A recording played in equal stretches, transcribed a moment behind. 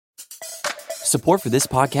Support for this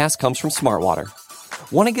podcast comes from Smartwater.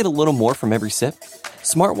 Want to get a little more from every sip?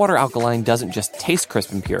 Smartwater Alkaline doesn't just taste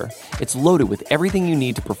crisp and pure, it's loaded with everything you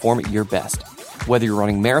need to perform at your best, whether you're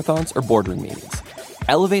running marathons or boardroom meetings.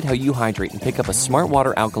 Elevate how you hydrate and pick up a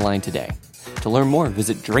Smartwater Alkaline today. To learn more,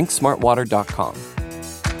 visit drinksmartwater.com.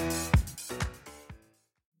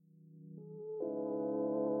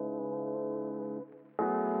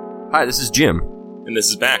 Hi, this is Jim. And this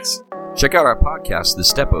is Max. Check out our podcast, The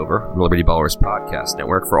Step Over, the Liberty Ballers Podcast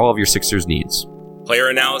Network, for all of your Sixers needs. Player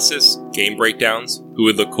analysis, game breakdowns, who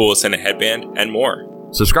would look coolest in a headband, and more.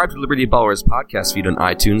 Subscribe to Liberty Ballers podcast feed on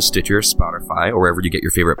iTunes, Stitcher, Spotify, or wherever you get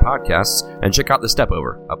your favorite podcasts, and check out The Step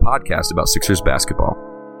Over, a podcast about Sixers basketball.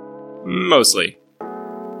 Mostly.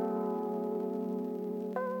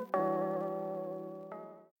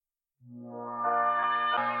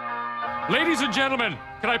 Ladies and gentlemen,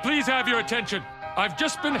 can I please have your attention? I've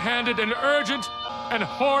just been handed an urgent and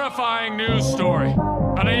horrifying news story,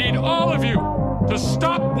 and I need all of you to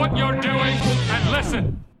stop what you're doing and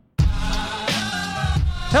listen.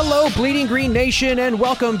 Hello, Bleeding Green Nation, and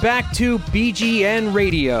welcome back to BGN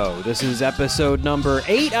Radio. This is episode number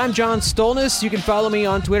 8. I'm John Stolnis. You can follow me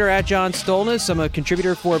on Twitter at John Stolnis. I'm a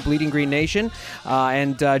contributor for Bleeding Green Nation.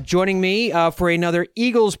 And joining me for another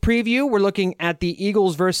Eagles preview, we're looking at the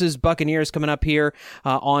Eagles versus Buccaneers coming up here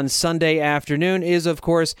on Sunday afternoon, is, of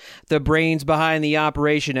course, the brains behind the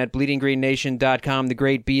operation at bleedinggreennation.com, the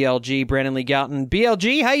great BLG, Brandon Lee Gouton.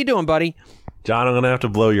 BLG, how you doing, buddy? John, I'm going to have to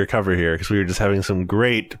blow your cover here because we were just having some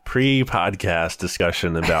great pre-podcast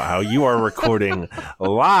discussion about how you are recording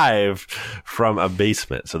live from a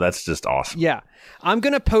basement. So that's just awesome. Yeah. I'm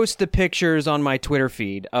going to post the pictures on my Twitter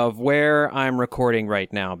feed of where I'm recording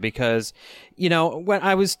right now because, you know, when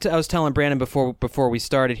I was telling Brandon before we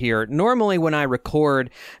started here, normally when I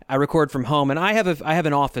record from home, and I have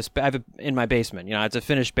an office in my basement. You know, it's a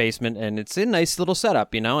finished basement and it's a nice little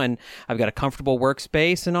setup, you know, and I've got a comfortable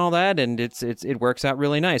workspace and all that, and it works out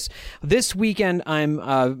really nice. This weekend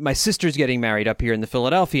my sister's getting married up here in the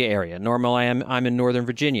Philadelphia area. Normally I'm in Northern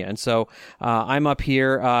Virginia, and so I'm up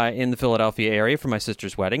here in the Philadelphia area for my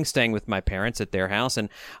sister's wedding, staying with my parents at their house, and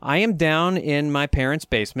I am down in my parents'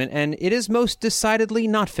 basement, and it is most decidedly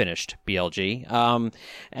not finished, BLG.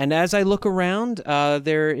 And as I look around,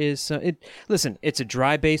 there is listen, it's a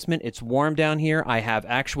dry basement. It's warm down here. I have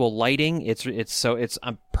actual lighting.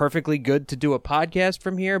 I'm perfectly good to do a podcast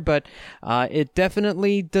from here, but it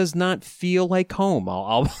definitely does not feel like home.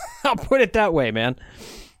 I'll put it that way, man.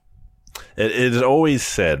 It is always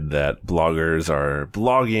said that bloggers are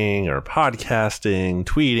blogging or podcasting,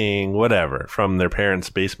 tweeting, whatever, from their parents'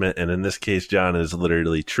 basement. And in this case, John, is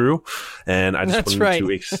literally true. And I just wanted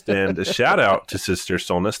to extend a shout out to Sister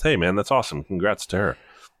Stolnis. Hey, man, that's awesome. Congrats to her.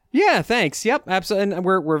 Yeah, thanks. Yep, absolutely. And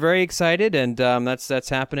we're very excited, and that's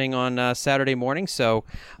happening on Saturday morning. So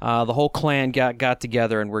the whole clan got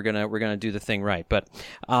together, and we're gonna do the thing right. But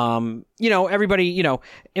you know, everybody, you know,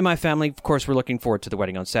 in my family, of course, we're looking forward to the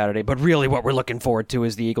wedding on Saturday. But really, what we're looking forward to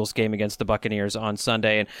is the Eagles game against the Buccaneers on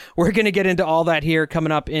Sunday, and we're gonna get into all that here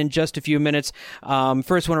coming up in just a few minutes.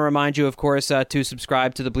 First, want to remind you, of course, to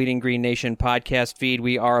subscribe to the Bleeding Green Nation podcast feed.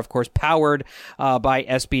 We are, of course, powered by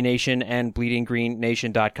SB Nation and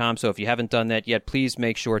bleedinggreennation.com. So if you haven't done that yet, please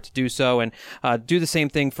make sure to do so, and do the same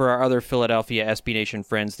thing for our other Philadelphia SB Nation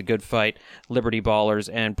friends, The Good Fight, Liberty Ballers,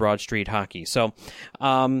 and Broad Street Hockey. So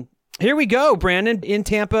here we go, Brandon, in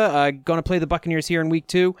Tampa, going to play the Buccaneers here in week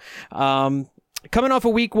 2. Coming off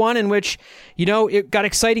of week 1 in which, you know, it got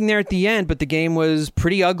exciting there at the end, but the game was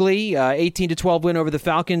pretty ugly. 18-12 win over the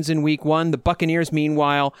Falcons in week 1. The Buccaneers,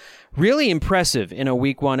 meanwhile, really impressive in a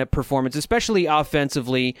week 1 performance, especially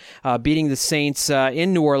offensively, beating the Saints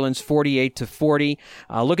in New Orleans 48-40.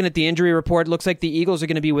 Looking at the injury report, looks like the Eagles are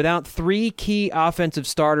going to be without 3 key offensive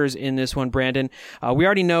starters in this one, Brandon. We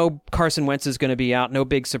already know Carson Wentz is going to be out. No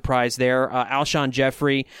big surprise there. Alshon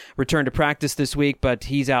Jeffrey returned to practice this week, but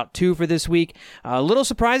he's out too for this week. A little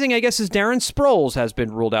surprising, I guess, is Darren Sproles has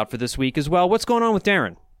been ruled out for this week as well. What's going on with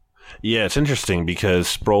Darren? Yeah, it's interesting because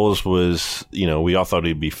Sproles was, you know, we all thought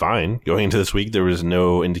he'd be fine going into this week. There was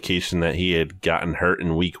no indication that he had gotten hurt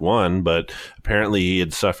in week 1, but apparently he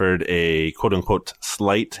had suffered a quote-unquote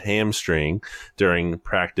slight hamstring during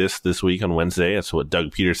practice this week on Wednesday. That's what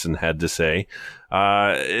Doug Peterson had to say.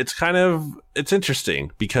 It's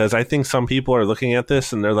interesting because I think some people are looking at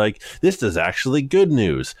this and they're like, this is actually good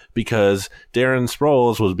news because Darren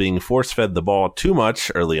Sproles was being force-fed the ball too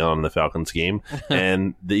much early on in the Falcons game,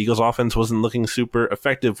 and the Eagles offense wasn't looking super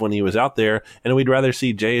effective when he was out there, and we'd rather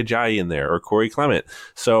see Jay Ajayi in there or Corey Clement.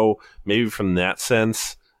 So maybe from that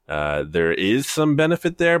sense, there is some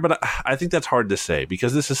benefit there, but I think that's hard to say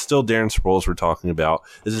because this is still Darren Sproles we're talking about.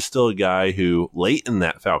 This is still a guy who late in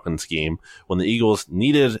that Falcons game when the Eagles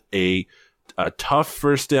needed a tough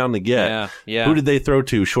first down to get. Yeah. Who did they throw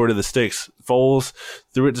to short of the sticks? Foles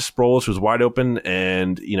threw it to Sproles, who was wide open,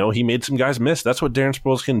 and he made some guys miss. That's what Darren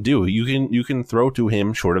Sproles can do. You can throw to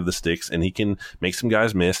him short of the sticks, and he can make some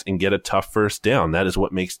guys miss and get a tough first down. That is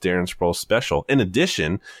what makes Darren Sproles special. In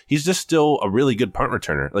addition, he's just still a really good punt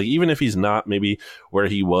returner. Like even if he's not maybe where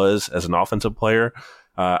he was as an offensive player,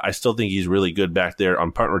 I still think he's really good back there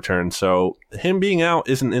on punt return. So him being out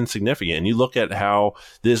isn't insignificant. And you look at how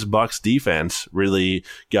this Bucs defense really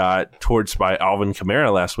got torched by Alvin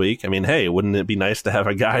Kamara last week. I mean, hey, wouldn't it be nice to have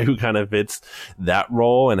a guy who kind of fits that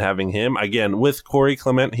role and having him again with Corey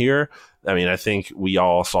Clement here? I mean, I think we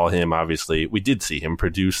all saw him, obviously. We did see him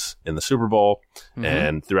produce in the Super Bowl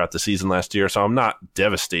and throughout the season last year. So I'm not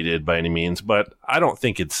devastated by any means, but I don't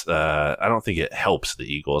think it helps the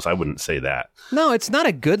Eagles. I wouldn't say that. No, it's not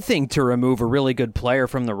a good thing to remove a really good player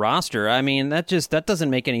from the roster. I mean, that doesn't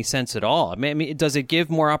make any sense at all. I mean, does it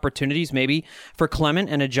give more opportunities maybe for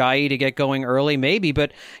Clement and Ajayi to get going early? Maybe,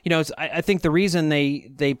 but I think the reason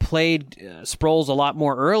they played Sproles a lot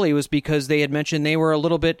more early was because they had mentioned they were a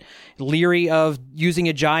little bit leery of using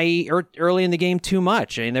Ajayi early in the game too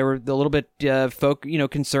much. I mean, they were a little bit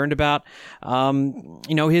concerned about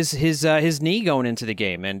his knee going into the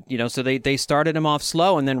game, and so they started him off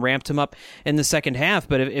slow and then ramped him up in the second half.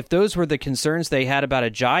 But if those were the concerns they had about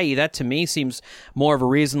Ajayi, that to me seems more of a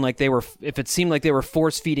reason. Like if it seemed like they were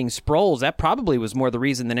force feeding Sproles, that probably was more the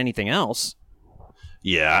reason than anything else.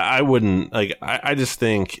 Yeah, I wouldn't I just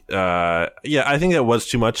think, I think that was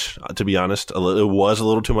too much, to be honest. It was a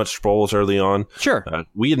little too much Sproles early on. Sure.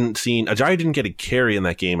 We hadn't seen, Ajayi didn't get a carry in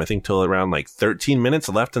that game, I think, till around 13 minutes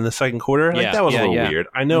left in the second quarter. That was a little weird.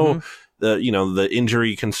 I know the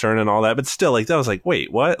injury concern and all that, but still, that was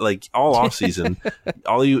wait, what? All offseason,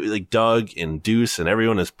 all you, Doug and Deuce and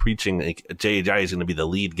everyone is preaching, Jay Ajayi is going to be the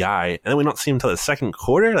lead guy, and then we don't see him until the second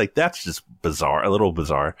quarter? That's just bizarre, a little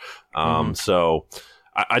bizarre. So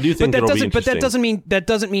I do think it'll be interesting. But that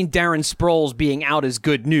doesn't mean Darren Sproles being out is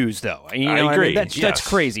good news, though. I agree. That's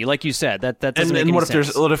crazy, like you said. That doesn't make any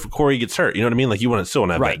sense. What if Corey gets hurt? You know what I mean? You want to still want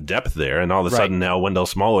to have that depth there, and all of a sudden now Wendell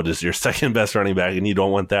Smallwood is your second best running back, and you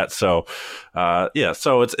don't want that. So,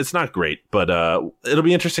 so it's not great, but it'll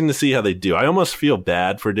be interesting to see how they do. I almost feel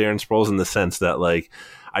bad for Darren Sproles in the sense that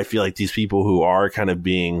I feel like these people who are kind of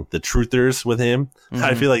being the truthers with him,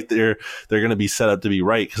 I feel like they're going to be set up to be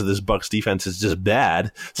right because this Bucs defense is just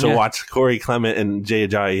bad. So watch Corey Clement and Jay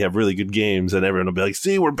Ajayi have really good games, and everyone will be like,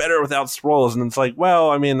 "See, we're better without Sproles." And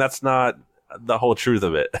it's that's not the whole truth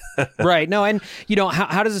of it. Right. No, and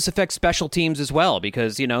how does this affect special teams as well?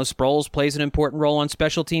 Because Sproles plays an important role on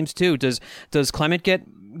special teams too. Does Clement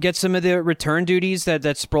get some of the return duties that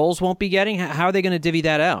Sproles won't be getting? How are they going to divvy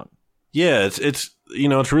that out? Yeah, it's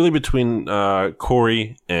really between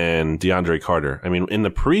Corey and DeAndre Carter. I mean, in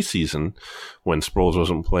the preseason, when Sproles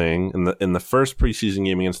wasn't playing, in the first preseason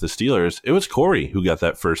game against the Steelers, it was Corey who got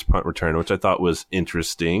that first punt return, which I thought was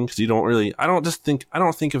interesting because I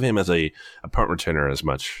don't think of him as a punt returner as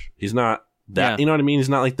much. He's not that, you know what I mean? He's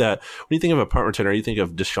not like that. When you think of a punt returner, you think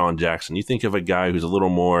of Deshaun Jackson. You think of a guy who's a little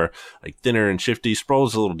more thinner and shifty. Sproles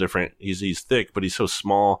is a little different. He's thick, but he's so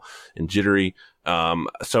small and jittery.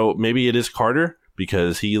 So maybe it is Carter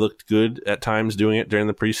because he looked good at times doing it during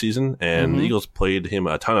the preseason, and the Eagles played him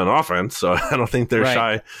a ton on offense, so I don't think they're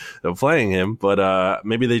shy of playing him, but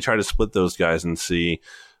maybe they try to split those guys and see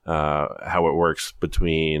how it works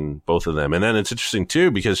between both of them. And then it's interesting too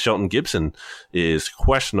because Shelton Gibson is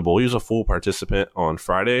questionable. He was a full participant on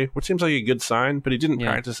Friday, which seems like a good sign, but he didn't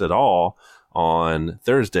practice at all on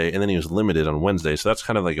Thursday, and then he was limited on Wednesday. So that's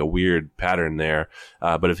kind of a weird pattern there.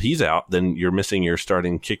 But if he's out, then you're missing your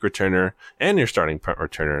starting kick returner and your starting punt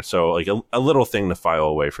returner. So a little thing to file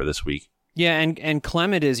away for this week. Yeah, and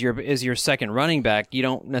Clement is your second running back. You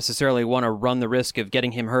don't necessarily want to run the risk of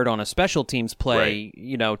getting him hurt on a special teams play,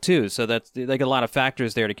 too. So that's a lot of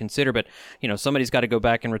factors there to consider. But somebody's got to go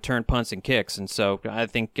back and return punts and kicks, and so I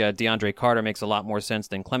think DeAndre Carter makes a lot more sense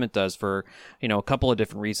than Clement does for a couple of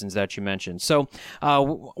different reasons that you mentioned. So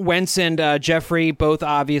Wentz and Jeffrey both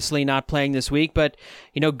obviously not playing this week, but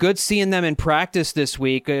good seeing them in practice this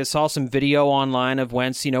week. I saw some video online of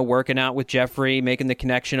Wentz, working out with Jeffrey, making the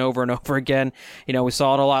connection over and over again. We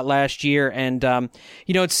saw it a lot last year, and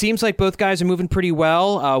it seems like both guys are moving pretty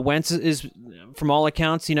well. Wentz is from all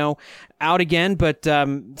accounts, out again, but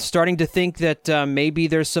starting to think that maybe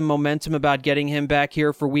there's some momentum about getting him back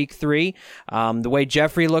here for week 3. The way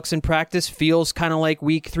Jeffrey looks in practice feels kind of like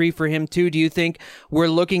week 3 for him too. Do you think we're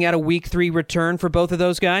looking at a week 3 return for both of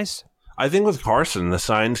those guys? I think with Carson, the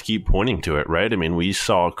signs keep pointing to it, right? I mean, we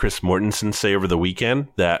saw Chris Mortensen say over the weekend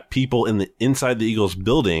that people inside the Eagles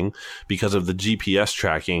building, because of the GPS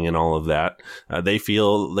tracking and all of that, they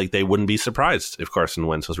feel like they wouldn't be surprised if Carson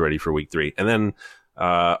Wentz was ready for week 3. And then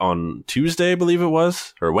on Tuesday, I believe it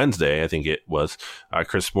was, or Wednesday, I think it was,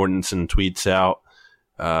 Chris Mortensen tweets out,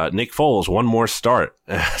 Nick Foles, one more start.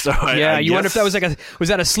 So I wonder if that was was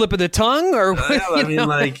that a slip of the tongue or? I mean,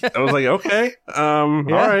 I was like, okay, all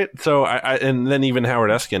right. So and then even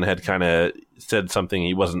Howard Eskin had kind of said something.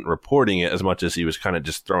 He wasn't reporting it as much as he was kind of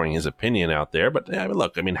just throwing his opinion out there. But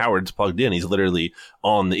look, I mean, Howard's plugged in. He's literally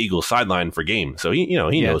on the Eagles sideline for games, so he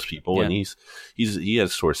knows people and he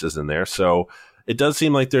has sources in there. So it does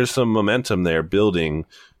seem like there's some momentum there building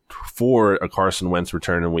for a Carson Wentz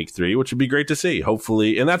return in week 3, which would be great to see,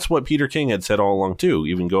 hopefully. And that's what Peter King had said all along too,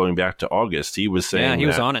 even going back to August. He was saying he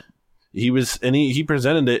was on it. He was, and he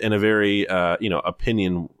presented it in a very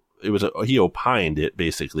opinion. He opined it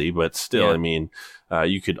basically, but still, I mean,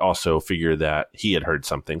 you could also figure that he had heard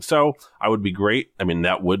something. So that would be great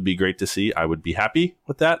to see. I would be happy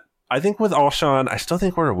with that. I think with Alshon, I still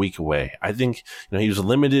think we're a week away. I think, he was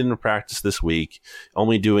limited in practice this week,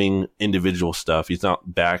 only doing individual stuff. He's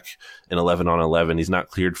not back in 11 on 11. He's not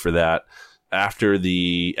cleared for that. After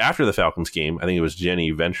the Falcons game, I think it was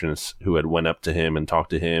Jenny Ventrance who had went up to him and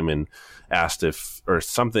talked to him and asked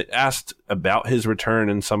about his return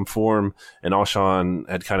in some form. And Alshon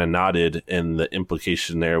had kind of nodded, and the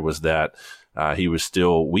implication there was that he was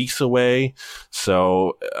still weeks away.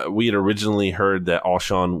 So we had originally heard that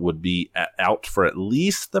Alshon would be out for at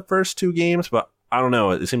least the first 2 games, but I don't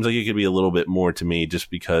know. It seems like it could be a little bit more to me just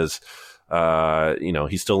because,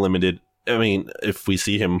 he's still limited. I mean, if we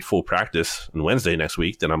see him full practice on Wednesday next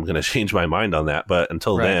week, then I'm going to change my mind on that. But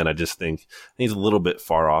until then, I just think he's a little bit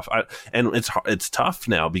far off. And it's tough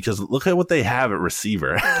now because look at what they have at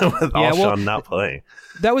receiver with Alshon not playing.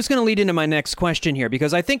 That was going to lead into my next question here,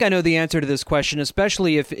 because I think I know the answer to this question,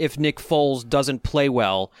 especially if Nick Foles doesn't play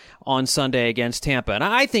well on Sunday against Tampa. And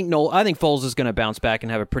I think Foles is going to bounce back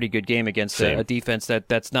and have a pretty good game against a defense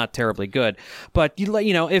that's not terribly good. But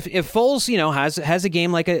if Foles has a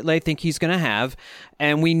game like I think he's going to have,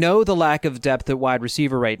 and we know the lack of depth at wide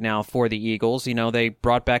receiver right now for the Eagles. They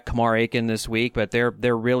brought back Kamar Aiken this week, but they're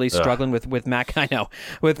really struggling with Mac. I know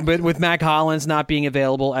with Mac Hollins not being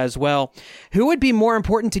available as well. Who would be more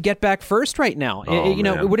important to get back first right now?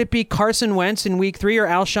 Would it be Carson Wentz in week 3 or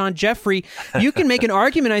Alshon Jeffrey? You can make an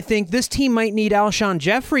argument. I think this team might need Alshon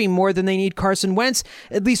Jeffrey more than they need Carson Wentz,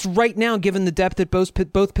 at least right now, given the depth at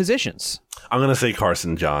both positions. I'm going to say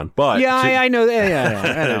Carson, John, but I know.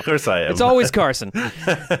 I know. Of course I am. It's always Carson.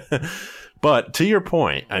 But to your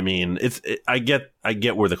point, I mean, I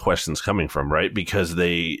get where the question's coming from, right? Because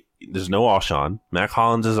there's no Alshon. Mac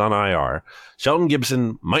Hollins is on IR. Shelton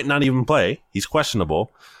Gibson might not even play. He's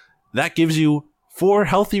questionable. That gives you 4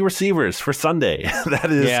 healthy receivers for Sunday.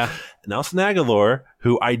 That is Nelson Aguilar,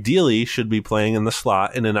 who ideally should be playing in the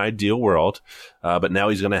slot in an ideal world, but now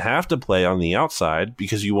he's going to have to play on the outside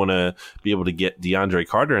because you want to be able to get DeAndre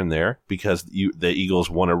Carter in there because the Eagles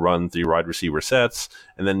want to run 3 wide receiver sets.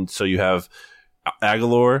 And then so you have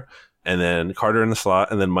Aguilar and then Carter in the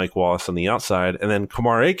slot and then Mike Wallace on the outside. And then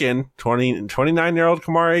Kamar Aiken, 29-year-old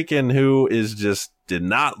Kamar Aiken, who did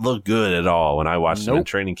not look good at all when I watched him in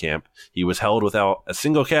training camp. He was held without a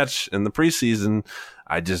single catch in the preseason.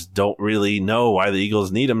 I just don't really know why the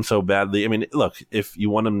Eagles need him so badly. I mean, look, if you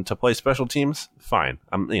want him to play special teams, fine.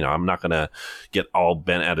 I'm not going to get all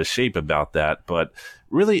bent out of shape about that. But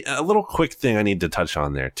really, a little quick thing I need to touch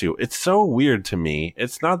on there, too. It's so weird to me.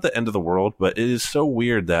 It's not the end of the world, but it is so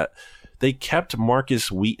weird that they kept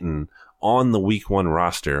Marcus Wheaton on the week 1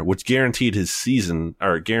 roster, which guaranteed his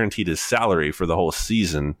salary for the whole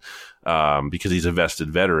season because he's a vested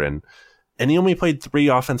veteran. And he only played 3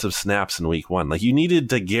 offensive snaps in week 1. Like, you needed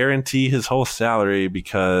to guarantee his whole salary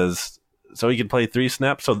so he could play 3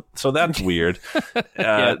 snaps. So that's weird.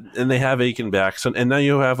 And they have Aiken back. And now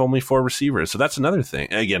you have only 4 receivers. So that's another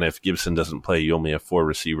thing. Again, if Gibson doesn't play, you only have 4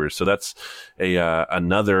 receivers. So that's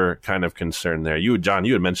another kind of concern there. John,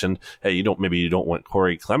 you had mentioned, hey, you don't want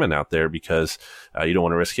Corey Clement out there because you don't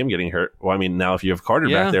want to risk him getting hurt. Well, I mean, now if you have Carter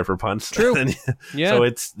back there for punts, true. So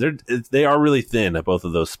they are really thin at both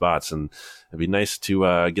of those spots, and it'd be nice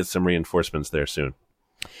to get some reinforcements there soon.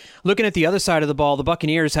 looking at the other side of the ball, the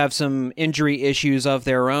Buccaneers have some injury issues of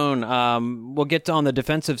their own. We'll get on the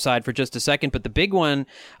defensive side for just a second, but the big one,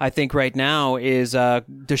 I think, right now is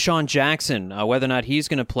Deshaun Jackson, whether or not he's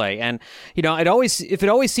going to play. And, if it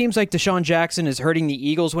always seems like Deshaun Jackson is hurting the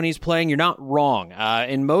Eagles when he's playing, you're not wrong.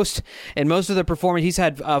 In most of the performance, he's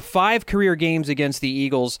had 5 career games against the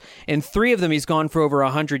Eagles. In 3 of them, he's gone for over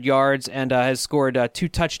 100 yards and has scored 2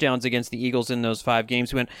 touchdowns against the Eagles in those 5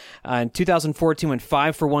 games. He went in 2014, went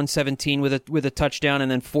 5 for 117 with a touchdown,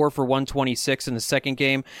 and then 4 for 126 in the second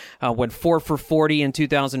game. Went 4 for 40 in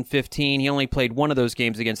 2015. He only played one of those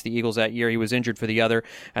games against the Eagles that year. He was injured for the other.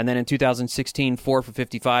 And then in 2016, 4 for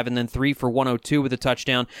 55, and then 3 for 102 with a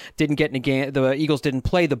touchdown. Didn't get in a game. The Eagles didn't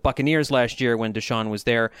play the Buccaneers last year when Deshaun was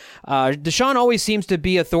there. Deshaun always seems to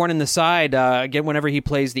be a thorn in the side whenever he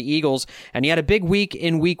plays the Eagles, and he had a big week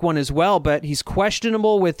in week 1 as well, but he's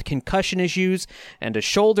questionable with concussion issues and a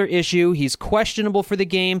shoulder issue. He's questionable for the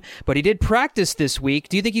game, but he did practice this week.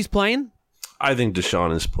 Do you think he's playing? I think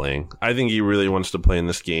Deshaun is playing. I think he really wants to play in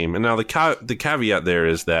this game. And now the caveat there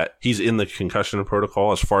is that he's in the concussion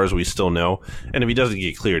protocol as far as we still know. And if he doesn't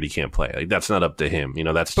get cleared, he can't play. Like, that's not up to him.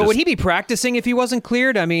 But would he be practicing if he wasn't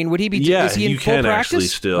cleared? I mean, would he be? Yeah, is he in you full can practice? actually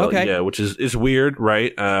still. Okay. Yeah, which is weird,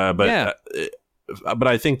 right? But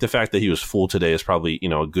I think the fact that he was full today is probably,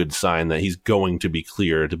 a good sign that he's going to be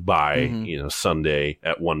cleared by, Sunday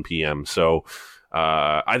at 1 p.m. So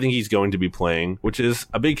I think he's going to be playing, which is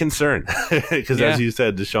a big concern because as you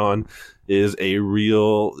said, Deshaun is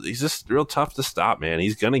he's just real tough to stop, man.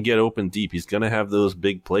 He's going to get open deep. He's going to have those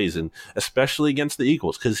big plays, and especially against the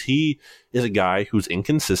Eagles, because he is a guy who's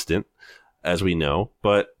inconsistent, as we know,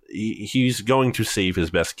 but he's going to save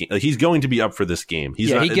his best game. Like, he's going to be up for this game. He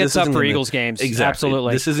gets up for Eagles games. Exactly.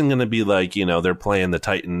 Absolutely. This isn't going to be like, they're playing the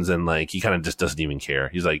Titans and like he kind of just doesn't even care.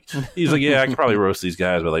 He's like, yeah, I can probably roast these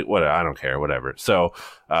guys, but like, what? I don't care, whatever. So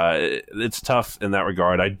it's tough in that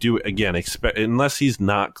regard. I do again expect, unless he's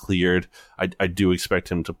not cleared, I do expect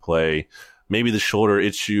him to play. Maybe the shoulder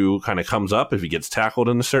issue kind of comes up if he gets tackled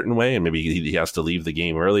in a certain way, and maybe he has to leave the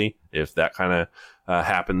game early if that kind of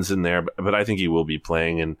happens in there. But I think he will be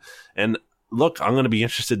playing. And look, I'm going to be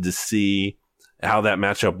interested to see how that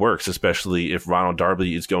matchup works, especially if Ronald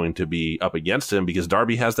Darby is going to be up against him, because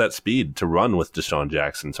Darby has that speed to run with Deshaun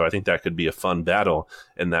Jackson. So I think that could be a fun battle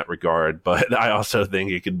in that regard. But I also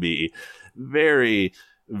think it could be very,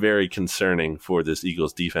 very concerning for this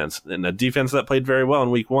Eagles defense, and a defense that played very well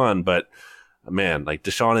in week 1, but man, like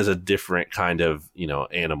Deshaun is a different kind of,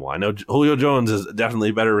 animal. I know Julio Jones is definitely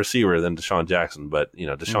a better receiver than Deshaun Jackson, but,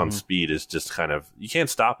 Deshaun's speed is just kind of, you can't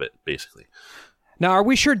stop it, basically. Now, are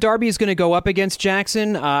we sure Darby is going to go up against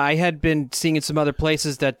Jackson? I had been seeing in some other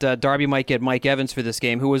places that Darby might get Mike Evans for this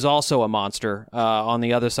game, who was also a monster on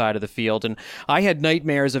the other side of the field. And I had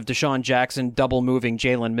nightmares of Deshaun Jackson double moving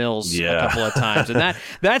Jalen Mills a couple of times, and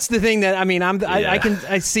that's the thing that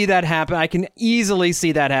I see that happen. I can easily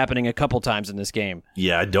see that happening a couple times in this game.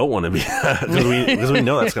 Yeah, I don't want to be because we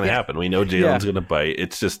know that's going to happen. We know Jalen's going to bite.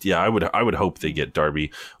 It's just I would hope they get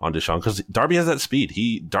Darby on Deshaun, because Darby has that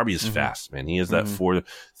speed. Darby is fast, man. He has that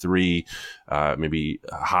 4.3, maybe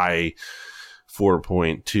high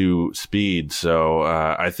 4.2 speed. So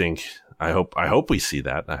I hope we see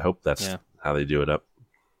that. I hope that's how they do it up.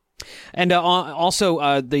 And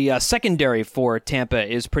also, the secondary for Tampa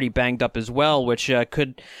is pretty banged up as well, which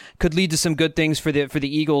could lead to some good things for the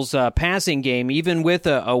Eagles' passing game, even with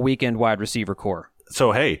a weakened wide receiver core.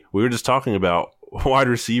 So hey, we were just talking about wide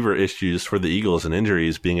receiver issues for the Eagles and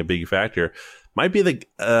injuries being a big factor. Might be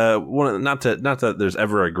the one. Not that there's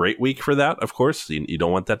ever a great week for that. Of course, you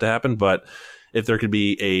don't want that to happen. But if there could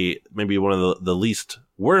be maybe one of the least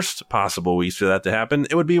worst possible weeks for that to happen,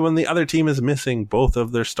 it would be when the other team is missing both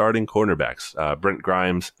of their starting cornerbacks. Brent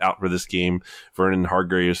Grimes out for this game. Vernon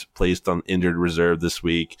Hargreaves placed on injured reserve this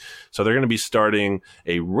week. So they're going to be starting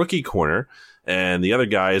a rookie corner. And the other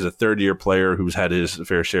guy is a third-year player who's had his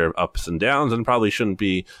fair share of ups and downs and probably shouldn't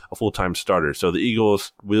be a full-time starter. So the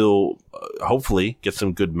Eagles will hopefully get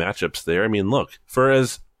some good matchups there. I mean, look, for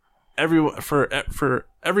everyone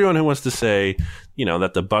who wants to say,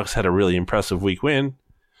 that the Bucs had a really impressive week 1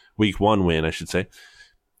 win, I should say.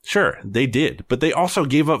 Sure, they did, but they also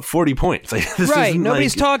gave up 40 points. Right,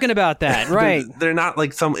 nobody's talking about that. Right, they're not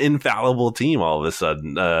like some infallible team. All of a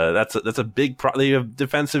sudden, that's a big they have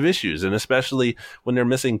defensive issues, and especially when they're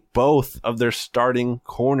missing both of their starting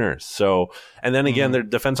corners. So, and then again, their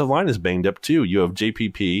defensive line is banged up too. You have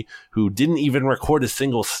JPP, who didn't even record a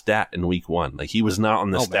single stat in week 1. Like, he was not on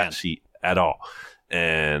the stat sheet at all.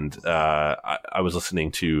 and I was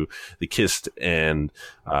listening to the Kist and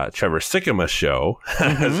Trevor Sikkema show.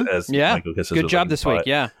 as Michael Kist good job this week.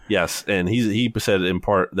 Yeah. Yes, and he said in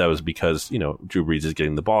part that was because Drew Brees is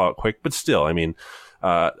getting the ball out quick, but still, I mean.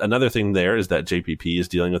 Another thing there is that JPP is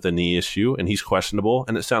dealing with a knee issue, and he's questionable,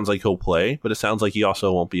 and it sounds like he'll play, but it sounds like he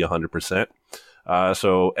also won't be 100%.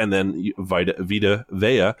 And then Vita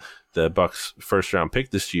Vea, the Bucs first-round pick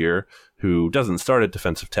this year, who doesn't start at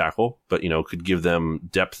defensive tackle, but could give them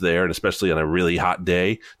depth there, and especially on a really hot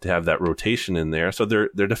day to have that rotation in there. So their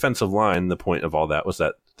defensive line, the point of all that was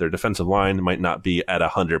that their defensive line might not be at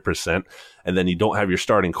 100%, and then you don't have your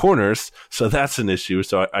starting corners, so that's an issue.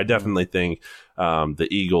 So I definitely think the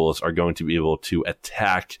Eagles are going to be able to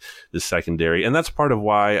attack the secondary, and that's part of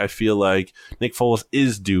why I feel like Nick Foles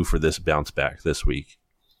is due for this bounce back this week.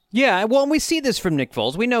 Yeah, well, we see this from Nick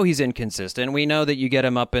Foles. We know he's inconsistent. We know that you get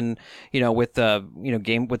him up in, with the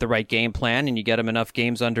game with the right game plan, and you get him enough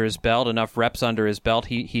games under his belt, enough reps under his belt,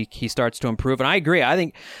 he starts to improve. And I agree. I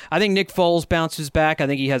think Nick Foles bounces back. I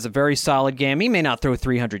think he has a very solid game. He may not throw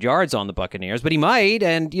 300 yards on the Buccaneers, but he might.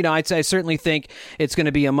 And I certainly think it's going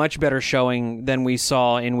to be a much better showing than we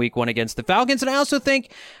saw in Week 1 against the Falcons. And I also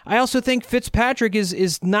think Fitzpatrick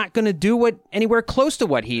is not going to do anywhere close to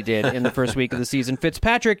what he did in the first week of the season.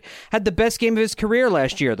 Fitzpatrick had the best game of his career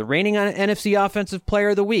last year, the reigning NFC Offensive Player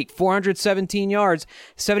of the Week, 417 yards,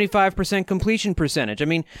 75% completion percentage. I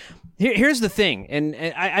mean, here's the thing, and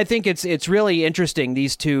I think it's really interesting,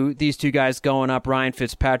 these two guys going up, Ryan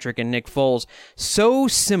Fitzpatrick and Nick Foles, so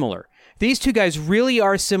similar. These two guys really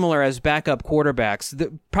are similar as backup quarterbacks.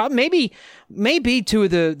 Maybe two of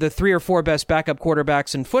the 3 or 4 best backup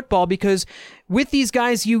quarterbacks in football, because with these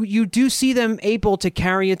guys, you do see them able to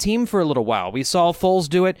carry a team for a little while. We saw Foles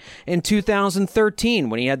do it in 2013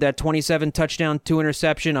 when he had that 27 touchdown, 2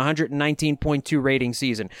 interception, 119.2 rating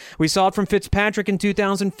season. We saw it from Fitzpatrick in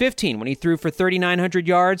 2015 when he threw for 3,900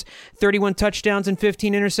 yards, 31 touchdowns, and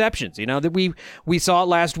 15 interceptions. That we saw it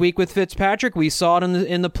last week with Fitzpatrick. We saw it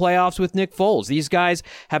in the playoffs with Nick Foles. These guys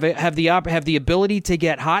have the ability to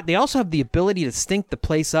get hot. They also have the ability to stink the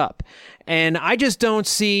place up. And I don't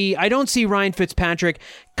see Ryan Fitzpatrick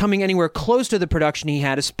coming anywhere close to the production he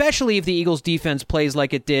had, especially if the Eagles defense plays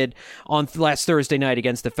like it did on last Thursday night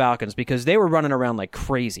against the Falcons, because they were running around like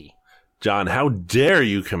crazy. John, how dare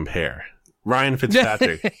you compare Ryan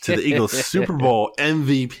Fitzpatrick to the Eagles Super Bowl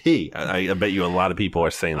MVP? I bet you a lot of people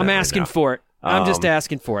are saying that. I'm asking for it. I'm just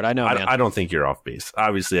asking for it. I know, man. I don't think you're off base.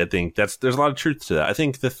 Obviously, I think there's a lot of truth to that. I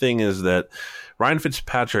think the thing is that Ryan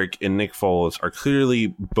Fitzpatrick and Nick Foles are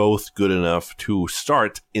clearly both good enough to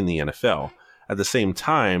start in the NFL. At the same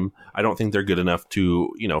time, I don't think they're good enough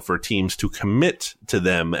to, for teams to commit to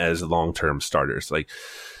them as long-term starters. Like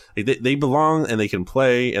they belong and they can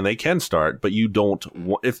play and they can start, but you don't.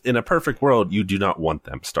 If in a perfect world, you do not want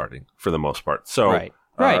them starting for the most part. So,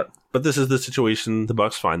 right. But this is the situation the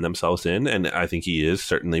Bucs find themselves in, and I think he is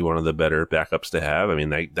certainly one of the better backups to have. I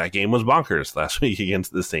mean, that game was bonkers last week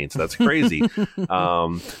against the Saints. That's crazy.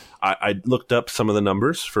 I looked up some of the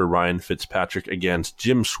numbers for Ryan Fitzpatrick against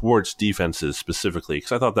Jim Schwartz defenses specifically,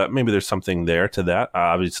 because I thought that maybe there's something there to that.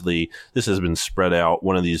 Obviously, this has been spread out.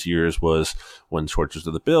 One of these years was when Schwartz was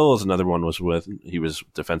with the Bills. Another one was he was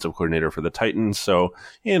defensive coordinator for the Titans. So,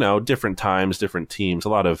 different times, different teams, a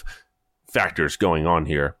lot of factors going on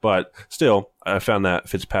here. But still, I found that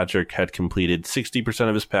Fitzpatrick had completed 60%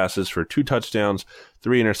 of his passes for 2 touchdowns,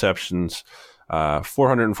 3 interceptions,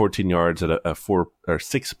 414 yards at a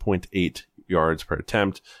 6.8 yards per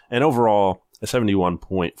attempt, and overall a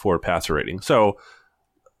 71.4 passer rating. So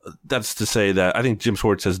that's to say that I think Jim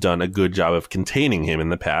Schwartz has done a good job of containing him in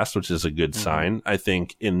the past, which is a good sign. I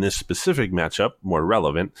think in this specific matchup, more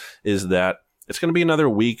relevant is that it's going to be another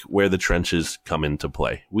week where the trenches come into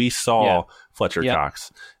play. We saw Fletcher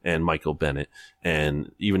Cox and Michael Bennett and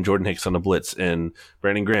even Jordan Hicks on the blitz and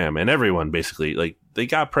Brandon Graham and everyone basically, like, they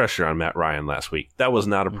got pressure on Matt Ryan last week. That was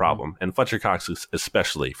not a problem. And Fletcher Cox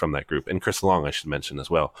especially from that group, and Chris Long, I should mention as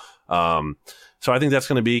well. So I think that's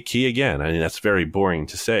going to be key again. I mean, that's very boring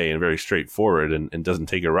to say and very straightforward and doesn't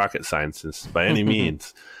take a rocket scientist by any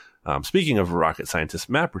means. Speaking of rocket scientist,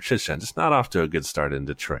 Matt Patricia just not off to a good start in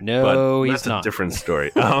Detroit. No, but he's not. That's a different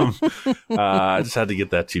story. I just had to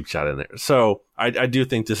get that cheap shot in there. So I do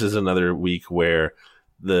think this is another week where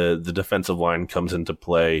the defensive line comes into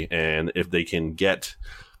play, and if they can get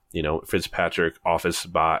Fitzpatrick off his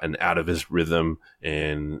spot and out of his rhythm,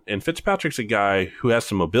 and Fitzpatrick's a guy who has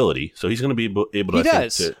some mobility, so he's going to be able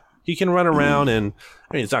to. He can run around, and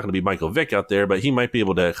I mean, it's not going to be Michael Vick out there, but he might be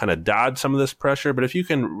able to kind of dodge some of this pressure. But if you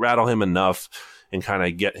can rattle him enough and kind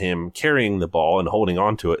of get him carrying the ball and holding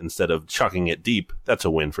on to it instead of chucking it deep, that's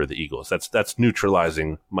a win for the Eagles. That's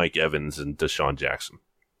neutralizing Mike Evans and Deshaun Jackson.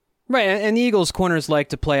 Right, and the Eagles' corners like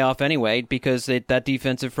to play off anyway because that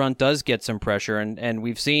defensive front does get some pressure, and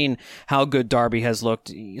we've seen how good Darby has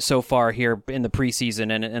looked so far here in the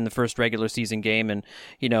preseason and in the first regular season game, and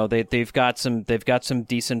they've got some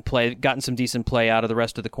decent play, gotten some decent play out of the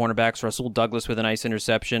rest of the cornerbacks. Rasul Douglas with a nice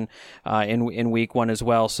interception in week 1 as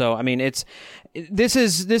well. So I mean, this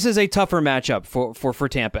is a tougher matchup for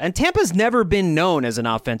Tampa, and Tampa's never been known as an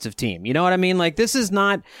offensive team. You know what I mean? Like, this is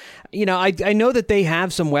not. I know that they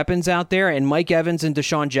have some weapons out there, and Mike Evans and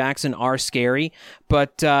Deshaun Jackson are scary,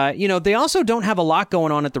 but, they also don't have a lot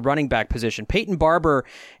going on at the running back position. Peyton Barber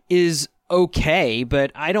is okay,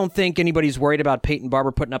 but I don't think anybody's worried about Peyton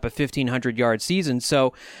Barber putting up a 1,500-yard season.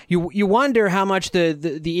 So you wonder how much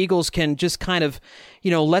the Eagles can just kind of,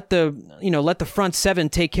 let the front seven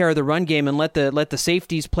take care of the run game and let the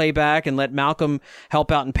safeties play back and let Malcolm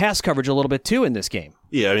help out in pass coverage a little bit too in this game.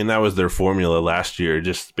 Yeah, I mean, that was their formula last year.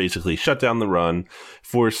 Just basically shut down the run,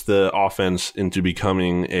 force the offense into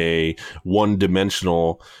becoming a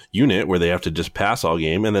one-dimensional unit where they have to just pass all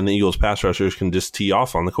game, and then the Eagles pass rushers can just tee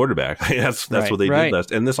off on the quarterback. That's what they did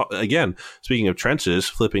last. And this, again, speaking of trenches,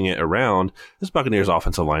 flipping it around, this Buccaneers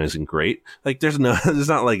offensive line isn't great. Like, there's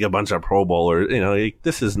not like a bunch of Pro Bowlers.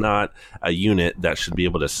 This is not a unit that should be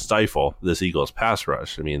able to stifle this Eagles pass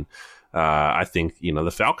rush. I mean, I think,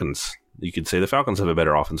 the Falcons. You could say the Falcons have a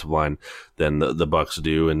better offensive line than the Bucs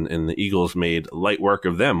do, and the Eagles made light work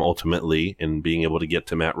of them ultimately in being able to get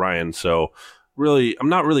to Matt Ryan. So really, I'm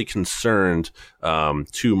not really concerned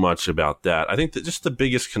too much about that. I think that just the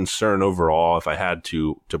biggest concern overall, if I had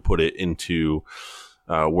to put it into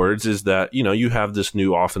words, is that, you have this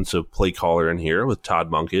new offensive play caller in here with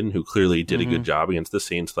Todd Monken, who clearly did a good job against the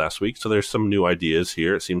Saints last week. So there's some new ideas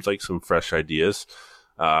here. It seems like some fresh ideas,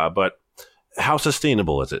 but how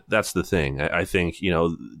sustainable is it? That's the thing. I think,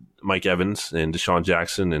 Mike Evans and Deshaun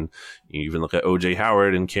Jackson, and you even look at O.J.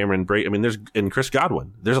 Howard and Cameron Brate. I mean, and Chris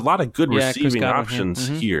Godwin. There's a lot of good receiving options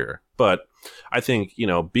here. But I think,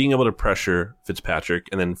 being able to pressure Fitzpatrick,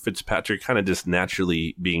 and then Fitzpatrick kind of just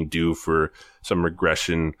naturally being due for some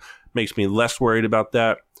regression makes me less worried about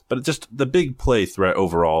that. But it's just the big play threat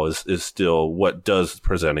overall is still what does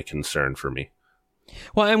present a concern for me.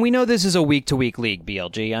 Well, and we know this is a week-to-week league,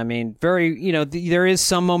 BLG. I mean, there is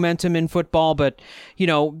some momentum in football, but,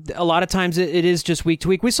 a lot of times it is just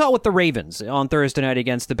week-to-week. We saw it with the Ravens on Thursday night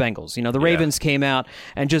against the Bengals. The Ravens came out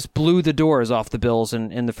and just blew the doors off the Bills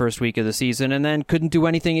in the first week of the season and then couldn't do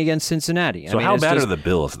anything against Cincinnati. So how bad are the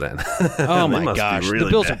Bills then? Oh, my gosh. Really, the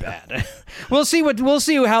Bills are bad. We'll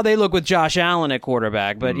see how they look with Josh Allen at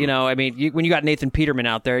quarterback. But, when you got Nathan Peterman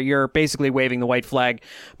out there, you're basically waving the white flag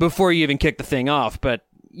before you even kick the thing off. But,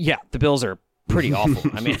 yeah, the Bills are pretty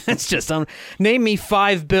awful. I mean, it's just, name me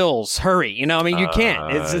 5 Bills. Hurry. You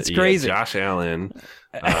can't. It's crazy. Josh Allen.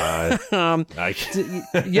 Yeah, I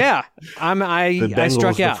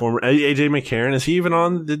struck out. AJ McCarron, is he even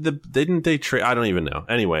on? Didn't they trade? I don't even know.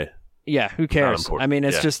 Anyway. Yeah, who cares? I mean,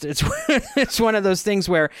 it's just it's one of those things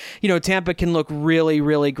where Tampa can look really,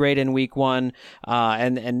 really great in week 1,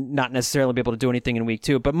 and not necessarily be able to do anything in week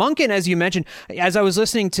 2. But Monken, as you mentioned, as I was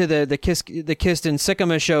listening to the Kist and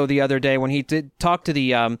Sycamore show the other day when he did talk to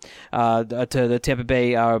the Tampa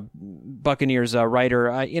Bay Buccaneers writer,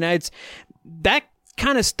 it's that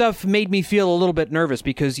kind of stuff made me feel a little bit nervous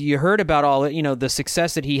because you heard about all the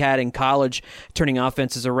success that he had in college turning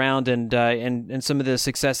offenses around and some of the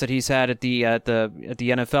success that he's had at the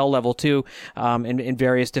NFL level too, in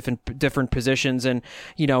various different positions, and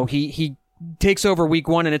he takes over week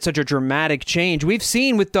 1 and it's such a dramatic change. We've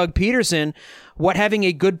seen with Doug Peterson what having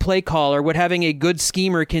a good play caller, what having a good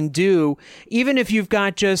schemer can do, even if you've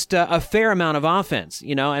got just a fair amount of offense,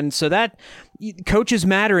 and so that coaches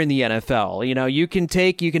matter in the NFL. You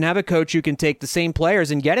can have a coach who can take the same players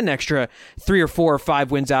and get an extra 3 or 4 or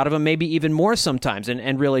 5 wins out of them, maybe even more sometimes,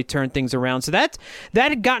 and really turn things around. So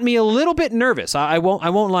that got me a little bit nervous. I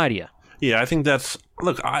won't lie to you. Yeah, I think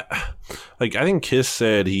I think Kiss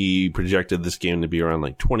said he projected this game to be around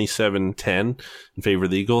like 27-10 in favor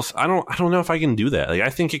of the Eagles. I don't know if I can do that.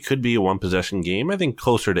 I think it could be a 1-possession game. I think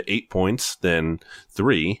closer to 8 points than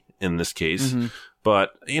 3 in this case. Mm-hmm.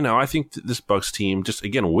 But, I think this Bucs team, just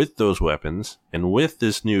again, with those weapons and with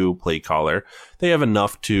this new play caller, they have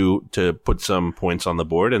enough to put some points on the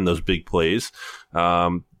board and those big plays.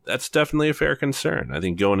 That's definitely a fair concern. I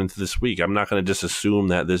think going into this week, I'm not going to just assume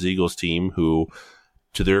that this Eagles team, who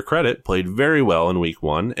to their credit, played very well in week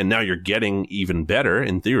 1. And now you're getting even better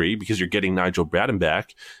in theory because you're getting Nigel Bradham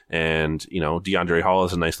back. And, DeAndre Hall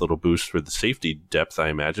is a nice little boost for the safety depth, I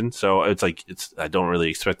imagine. So it's like, I don't really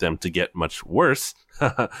expect them to get much worse.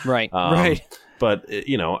 Right. Right. But,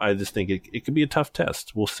 I just think it could be a tough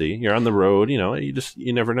test. We'll see. You're on the road,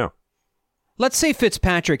 you never know. Let's say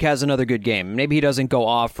Fitzpatrick has another good game. Maybe he doesn't go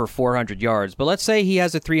off for 400 yards, but let's say he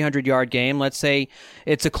has a 300-yard game. Let's say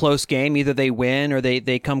it's a close game. Either they win or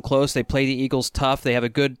they come close. They play the Eagles tough. They have a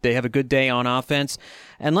good day on offense.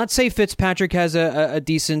 And let's say Fitzpatrick has a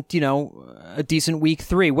decent week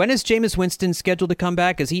 3. When is Jameis Winston scheduled to come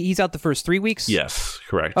back? Is he's out the first 3 weeks? Yes,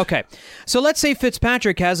 correct. Okay. So let's say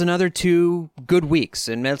Fitzpatrick has another 2 good weeks,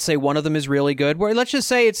 and let's say one of them is really good. Where let's just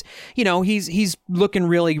say it's, he's looking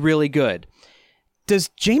really, really good. Does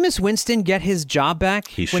Jameis Winston get his job back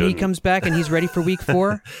when he comes back and he's ready for week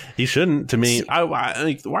 4? He shouldn't. To me,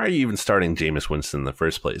 why are you even starting Jameis Winston in the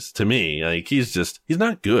first place? To me, he's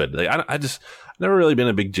not good. I've never really been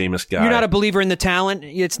a big Jameis guy. You're not a believer in the talent.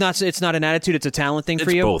 It's not an attitude. It's a talent thing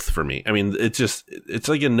for you. It's both for me. I mean, it's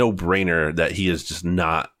like a no-brainer that he is just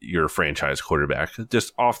not your franchise quarterback.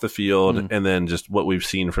 Just off the field, and then just what we've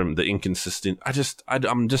seen from the inconsistent.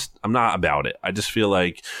 I'm not about it. I just feel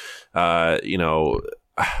like.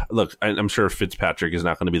 Look, I'm sure Fitzpatrick is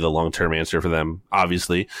not going to be the long-term answer for them,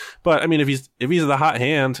 obviously. But I mean, if he's the hot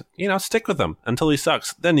hand, stick with him until he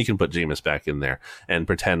sucks. Then you can put Jameis back in there and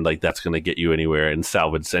pretend like that's going to get you anywhere and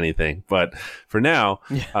salvage anything. But for now,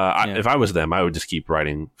 if I was them, I would just keep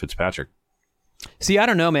riding Fitzpatrick. See, I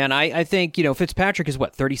don't know, man. I think, Fitzpatrick is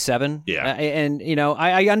 37? Yeah. And,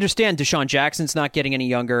 I understand Deshaun Jackson's not getting any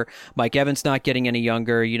younger. Mike Evans not getting any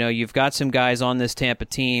younger. You've got some guys on this Tampa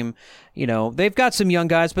team. They've got some young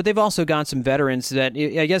guys, but they've also got some veterans that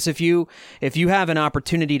I guess if you have an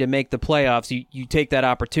opportunity to make the playoffs, you take that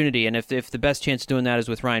opportunity. And if the best chance of doing that is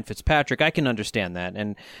with Ryan Fitzpatrick, I can understand that.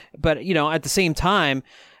 But at the same time,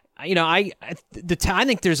 I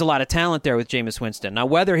think there's a lot of talent there with Jameis Winston. Now,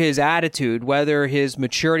 whether his attitude, whether his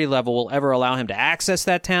maturity level will ever allow him to access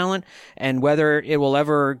that talent, and whether it will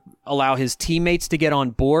ever allow his teammates to get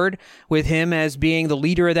on board with him as being the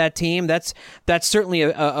leader of that team, that's certainly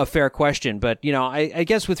a fair question. But, I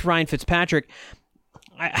guess with Ryan Fitzpatrick,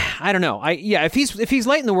 I don't know. If he's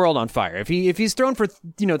lighting the world on fire, if he's thrown for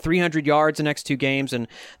 300 yards the next 2 games, and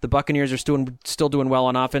the Buccaneers are still doing well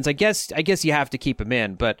on offense, I guess you have to keep him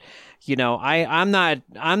in. But I'm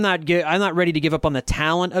not ready to give up on the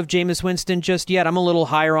talent of Jameis Winston just yet. I'm a little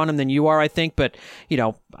higher on him than you are, I think. But you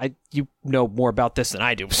know more about this than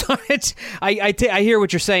I do, so I hear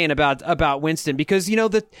what you're saying about Winston, because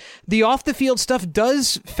the off the field stuff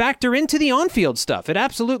does factor into the on field stuff. It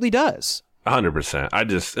absolutely does.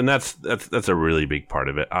 100%. And that's a really big part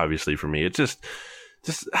of it. Obviously, for me, it's just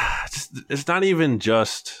it's not even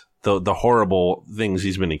just the horrible things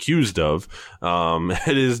he's been accused of.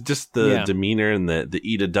 It is just the demeanor and the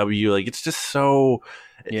E to W. Like, it's just so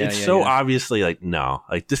obviously like, no,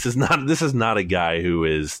 like this is not a guy who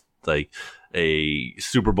is like a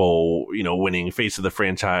Super Bowl, winning face of the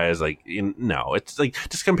franchise. Like, no, it's like,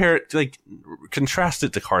 just compare it to, like, contrast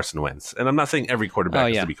it to Carson Wentz. And I'm not saying every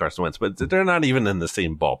quarterback has to be Carson Wentz, but they're not even in the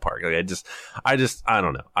same ballpark. Like, I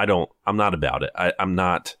don't know. I'm not about it. I'm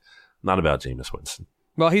not about Jameis Winston.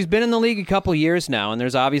 Well, he's been in the league a couple years now, and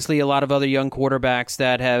there's obviously a lot of other young quarterbacks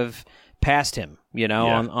that have passed him,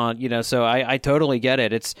 so I totally get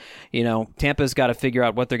it. It's, Tampa's got to figure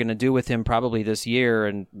out what they're going to do with him probably this year,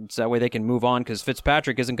 and so that way they can move on, because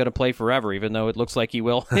Fitzpatrick isn't going to play forever, even though it looks like he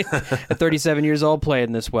will at 37 years old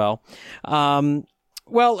playing this well.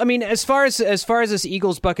 Well, I mean, as far as this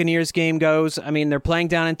Eagles-Buccaneers game goes, I mean, they're playing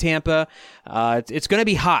down in Tampa. It's going to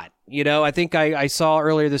be hot. I think I saw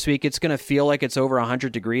earlier this week, it's going to feel like it's over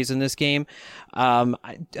 100 degrees in this game. Are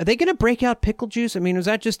they going to break out pickle juice? I mean, was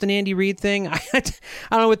that just an Andy Reid thing? I don't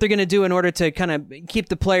know what they're going to do in order to kind of keep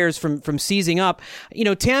the players from seizing up.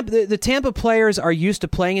 The Tampa players are used to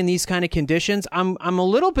playing in these kind of conditions. I'm a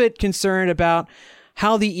little bit concerned about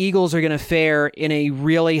how the Eagles are going to fare in a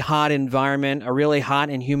really hot environment, a really hot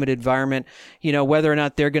and humid environment, whether or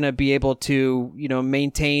not they're going to be able to,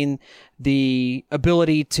 maintain the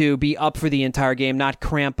ability to be up for the entire game, not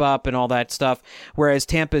cramp up and all that stuff, whereas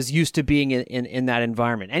Tampa's used to being in that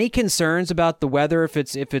environment. Any concerns about the weather if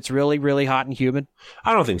it's really, really hot and humid?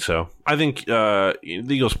 I don't think so. I think the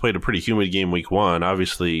Eagles played a pretty humid game week 1.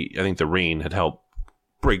 Obviously, I think the rain had helped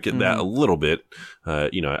break that a little bit.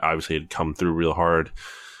 Obviously it had come through real hard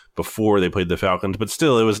before they played the Falcons, but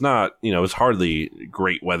still it was not, it was hardly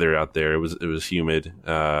great weather out there. It was humid.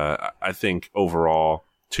 I think overall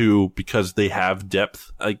Two, because they have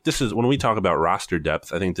depth. Like, this is when we talk about roster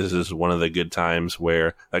depth, I think this is one of the good times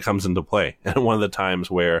where that comes into play. And one of the times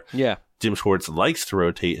where Jim Schwartz likes to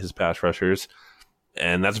rotate his pass rushers,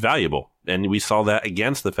 and that's valuable. And we saw that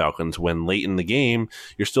against the Falcons when late in the game,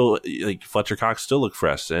 you're still like Fletcher Cox still looked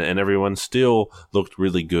fresh, and everyone still looked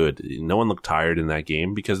really good. No one looked tired in that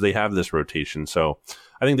game because they have this rotation. So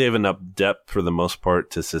I think they have enough depth for the most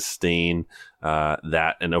part to sustain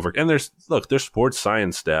that and over. And their sports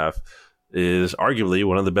science staff is arguably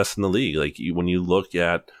one of the best in the league. Like when you look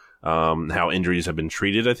at how injuries have been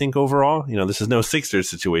treated, I think overall, this is no Sixers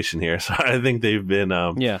situation here. So I think they've been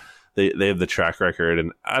They have the track record,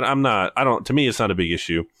 and to me, it's not a big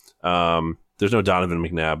issue. There's no Donovan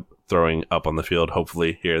McNabb throwing up on the field,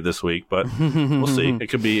 hopefully, here this week, but we'll see. It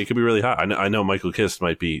could be really hot. I know Michael Kiss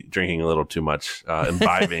might be drinking a little too much,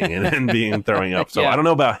 imbibing and throwing up. So I don't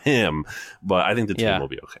know about him, but I think the team will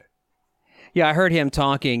be okay. Yeah, I heard him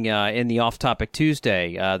talking in the Off Topic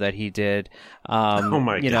Tuesday that he did. Oh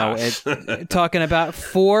my gosh! Talking about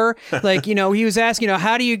four, he was asking,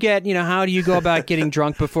 how do you go about getting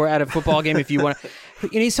drunk before at a football game if you want?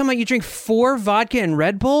 And he's talking about you drink 4 vodka and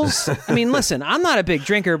Red Bulls. I mean, listen, I'm not a big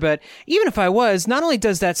drinker, but even if I was, not only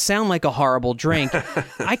does that sound like a horrible drink,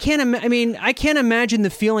 I can't imagine the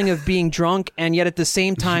feeling of being drunk and yet at the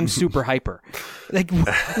same time super hyper. Like,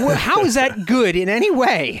 how is that good in any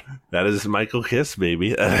way? That is Michael Kiss,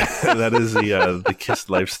 baby. That is the Kiss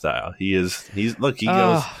lifestyle. He's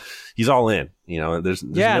all in. There's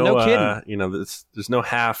no kidding. There's no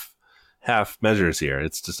half measures here.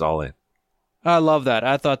 It's just all in. I love that.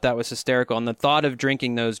 I thought that was hysterical, and the thought of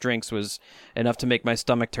drinking those drinks was enough to make my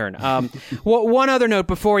stomach turn. One other note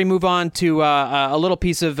before we move on to a little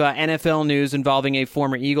piece of NFL news involving a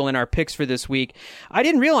former Eagle in our picks for this week. I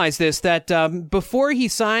didn't realize this, that before he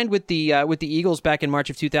signed with the Eagles back in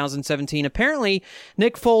March of 2017, apparently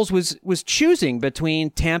Nick Foles was choosing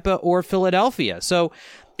between Tampa or Philadelphia. So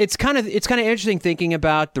it's kind of interesting thinking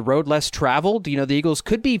about the road less traveled. The Eagles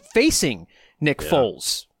could be facing Nick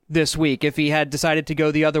Foles this week if he had decided to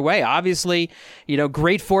go the other way. Obviously,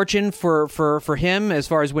 great fortune for him as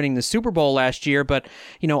far as winning the Super Bowl last year, but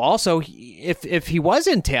also if he was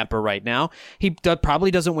in Tampa right now, he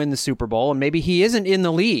probably doesn't win the Super Bowl, and maybe he isn't in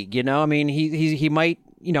the league. I mean, he might,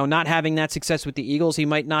 not having that success with the Eagles, he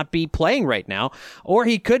might not be playing right now, or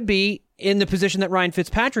he could be in the position that Ryan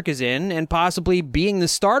Fitzpatrick is in and possibly being the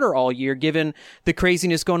starter all year, given the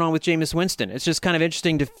craziness going on with Jameis Winston. It's just kind of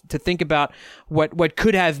interesting to think about what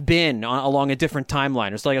could have been along a different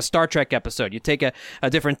timeline. It's like a Star Trek episode. You take a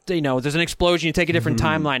different, there's an explosion, you take a different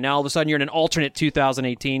timeline. Now all of a sudden you're in an alternate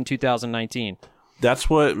 2018, 2019. That's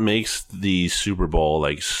what makes the Super Bowl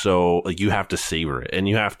so you have to savor it, and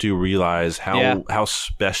you have to realize how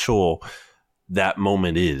special that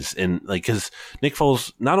moment is. And because Nick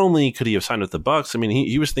Foles, not only could he have signed with the Bucs, I mean,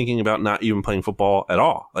 he was thinking about not even playing football at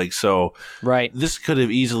all. Right. This could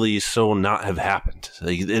have easily not have happened.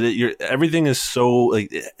 Everything is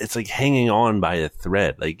it's like hanging on by a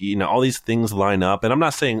thread. All these things line up, and I'm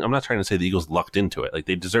not trying to say the Eagles lucked into it.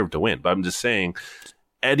 They deserve to win, but I'm just saying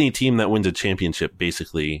any team that wins a championship,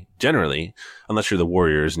 basically, generally, unless you're the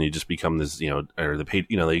Warriors and you just become this, or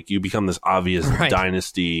you become this obvious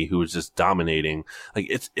dynasty who is just dominating.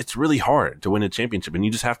 It's really hard to win a championship, and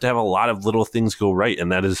you just have to have a lot of little things go right,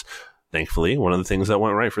 and that is, thankfully, one of the things that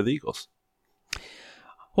went right for the Eagles.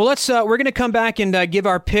 Well, we're going to come back and give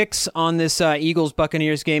our picks on this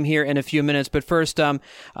Eagles-Buccaneers game here in a few minutes. But first,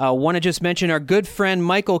 want to just mention our good friend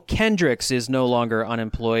Michael Kendricks is no longer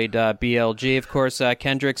unemployed. BLG, of course,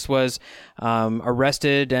 Kendricks was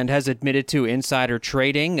arrested and has admitted to insider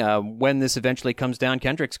trading. When this eventually comes down,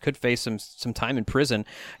 Kendricks could face some time in prison.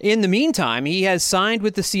 In the meantime, he has signed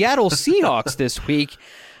with the Seattle Seahawks this week.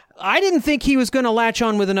 I didn't think he was going to latch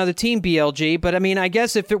on with another team, BLG, but I mean, I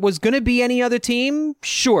guess if it was going to be any other team,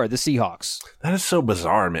 sure, the Seahawks. That is so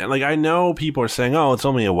bizarre, man. I know people are saying, oh, it's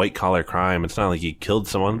only a white-collar crime. It's not like he killed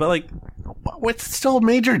someone, but it's still a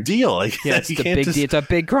major deal. It's a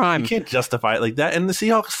big crime. You can't justify it like that. And the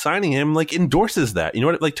Seahawks signing him endorses that. You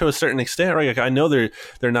know what? To a certain extent, right? I know they're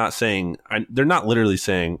not saying, they're not literally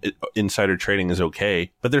saying insider trading is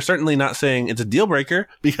okay, but they're certainly not saying it's a deal breaker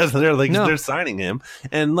because they're signing him.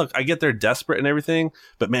 And look, I get they're desperate and everything,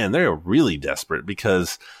 but man, they're really desperate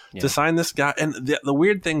because to sign this guy. And the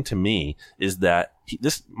weird thing to me is that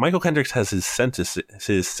Michael Kendricks has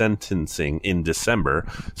his sentencing in December,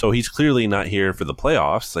 so he's clearly not here for the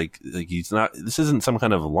playoffs. He's not. This isn't some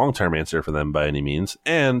kind of long-term answer for them by any means.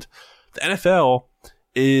 And the NFL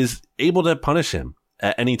is able to punish him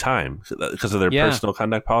at any time because of their personal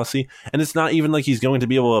conduct policy. And it's not even like he's going to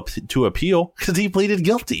be able to appeal because he pleaded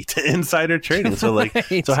guilty to insider trading. So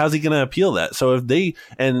so how's he going to appeal that? So if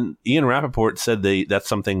and Ian Rappaport said that's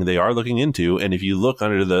something they are looking into. And if you look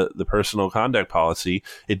under the personal conduct policy,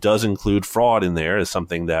 it does include fraud in there as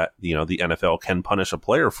something that, the NFL can punish a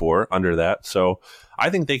player for under that. So I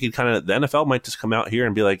think they could the NFL might just come out here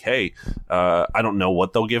and be like, hey, I don't know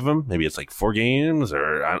what they'll give him. Maybe it's like 4 games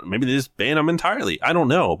or maybe they just ban him entirely. I don't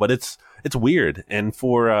know, but it's weird. And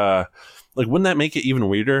for, wouldn't that make it even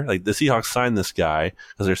weirder? Like the Seahawks signed this guy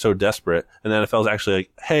because they're so desperate and the NFL's actually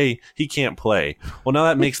like, hey, he can't play. Well, now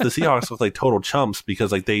that makes the Seahawks look like total chumps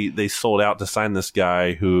because they sold out to sign this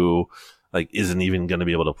guy who isn't even going to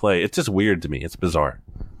be able to play. It's just weird to me. It's bizarre.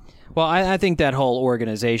 Well, I think that whole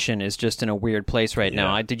organization is just in a weird place right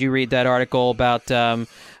now. Did you read that article about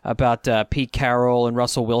Pete Carroll and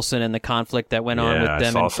Russell Wilson and the conflict that went on with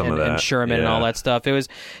them and Sherman and all that stuff?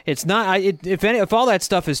 If all that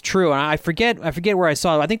stuff is true, and I forget where I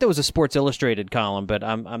saw it. I think that was a Sports Illustrated column, but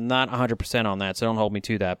I'm not 100% on that, so don't hold me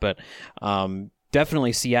to that. But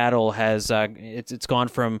definitely, Seattle has it's gone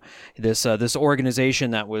from this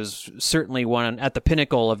organization that was certainly one at the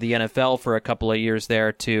pinnacle of the NFL for a couple of years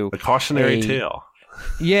there to a cautionary tale.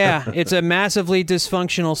 Yeah, it's a massively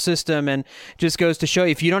dysfunctional system, and just goes to show you,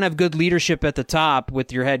 if you don't have good leadership at the top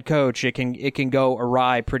with your head coach, it can go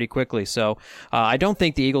awry pretty quickly. So I don't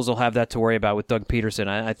think the Eagles will have that to worry about with Doug Peterson.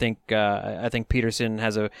 I think Peterson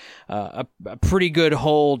has a pretty good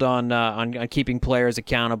hold on keeping players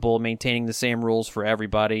accountable, maintaining the same rules for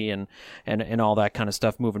everybody, and all that kind of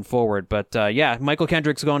stuff moving forward. But Michael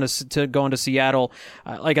Kendrick's going to Seattle.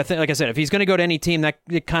 Like I said, if he's going to go to any team, that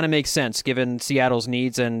it kind of makes sense given Seattle's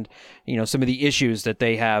needs and some of the issues that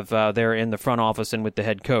they have there in the front office and with the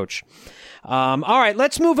head coach. All right,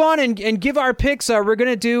 let's move on and give our picks. We're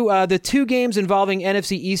going to do the 2 games involving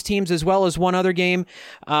NFC East teams as well as one other game.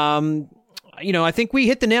 I think we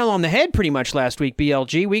hit the nail on the head pretty much last week,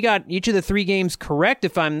 BLG. We got each of the 3 games correct,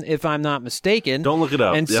 if I'm not mistaken. Don't look it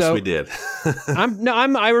up. Yes, we did.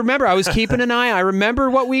 I remember. I was keeping an eye. I remember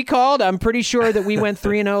what we called. I'm pretty sure that we went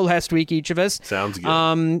 3-0 last week, each of us. Sounds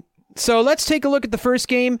good. So let's take a look at the first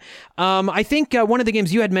game. I think one of the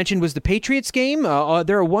games you had mentioned was the Patriots game.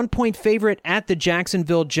 They're a 1-point favorite at the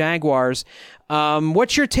Jacksonville Jaguars.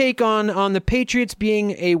 What's your take on the Patriots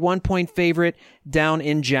being a 1-point favorite down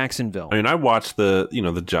in Jacksonville? I mean, I watched the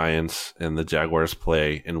Giants and the Jaguars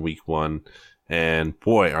play in week 1. And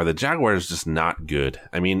boy, are the Jaguars just not good.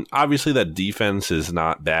 I mean, obviously that defense is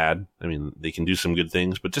not bad. I mean, they can do some good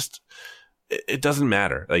things, but just it doesn't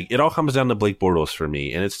matter. It all comes down to Blake Bortles for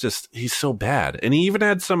me, and it's just he's so bad. And he even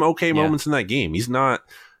had some okay moments in that game. He's not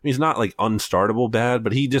unstartable bad,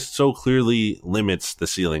 but he just so clearly limits the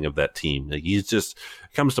ceiling of that team. He's just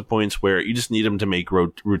comes to points where you just need him to make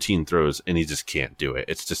routine throws, and he just can't do it.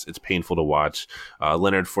 It's painful to watch.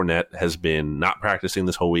 Leonard Fournette has been not practicing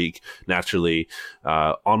this whole week, naturally,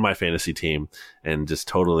 on my fantasy team, and just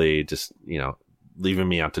totally leaving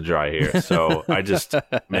me out to dry here. So I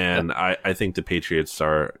think the Patriots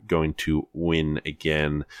are going to win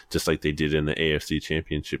again, just like they did in the AFC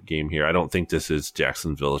Championship game here. I don't think this is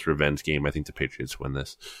Jacksonville's revenge game. I think the Patriots win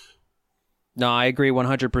this. No, I agree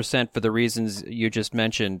 100% for the reasons you just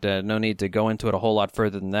mentioned. No need to go into it a whole lot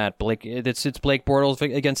further than that. It's Blake Bortles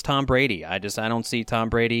against Tom Brady. I don't see Tom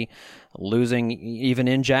Brady losing even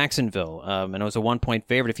in Jacksonville. And it was a 1-point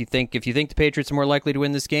favorite. If you think the Patriots are more likely to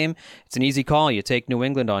win this game, it's an easy call. You take New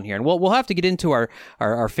England on here, and we'll have to get into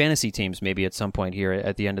our fantasy teams maybe at some point here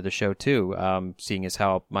at the end of the show too. Seeing as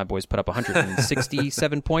how my boys put up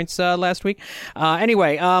 167 points last week.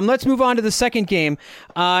 Anyway, let's move on to the second game,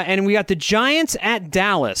 and we got the Giants at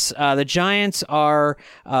Dallas. The Giants are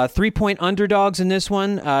 3-point underdogs in this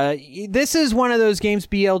one. This is one of those games,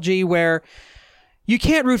 BLG, where you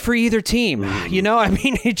can't root for either team.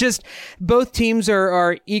 Both teams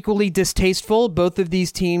are equally distasteful. Both of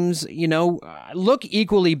these teams, look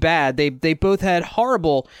equally bad. They both had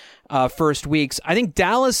horrible first weeks. I think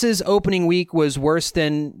Dallas's opening week was worse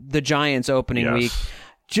than the Giants' opening week.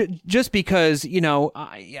 Just because,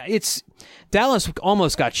 it's Dallas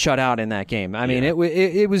almost got shut out in that game. I mean, it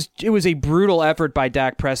was a brutal effort by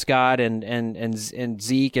Dak Prescott and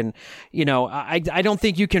Zeke, and I don't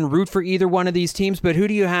think you can root for either one of these teams. But who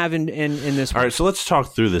do you have in this one? All right, so let's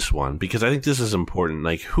talk through this one because I think this is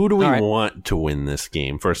important. Who do we want to win this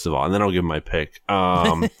game first of all, and then I'll give my pick.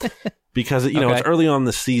 Because, it's early on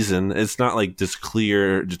the season. It's not like this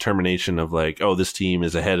clear determination of this team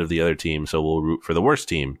is ahead of the other team, so we'll root for the worst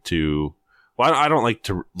team to well, I don't like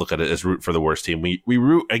to look at it as root for the worst team. We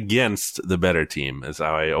root against the better team, is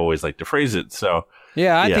how I always like to phrase it. So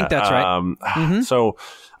I think that's right. So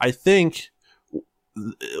I think.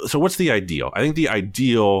 So what's the ideal? I think the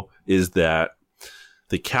ideal is that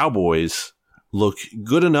the Cowboys look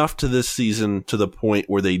good enough to this season to the point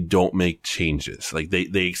where they don't make changes. Like they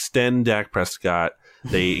extend Dak Prescott.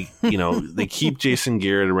 They, they keep Jason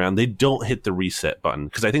Garrett around. They don't hit the reset button.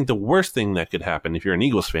 Because I think the worst thing that could happen if you're an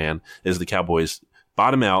Eagles fan is the Cowboys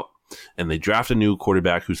bottom out and they draft a new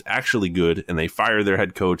quarterback who's actually good and they fire their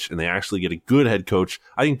head coach and they actually get a good head coach.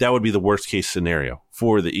 I think that would be the worst case scenario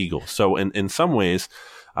for the Eagles. So in some ways,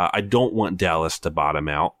 I don't want Dallas to bottom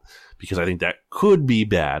out because I think that could be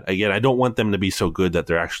bad. Again, I don't want them to be so good that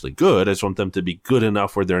they're actually good. I just want them to be good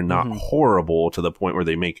enough where they're not horrible to the point where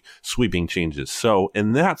they make sweeping changes. So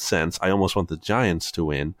in that sense, I almost want the Giants to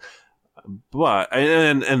win. But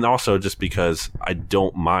and also just because I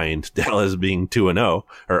don't mind Dallas being 2-0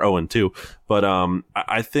 or 0-2, but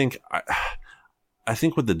I think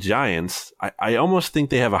with the Giants, I almost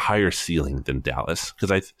think they have a higher ceiling than Dallas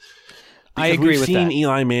because I agree with that. We've seen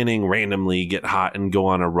Eli Manning randomly get hot and go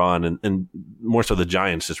on a run, and more so the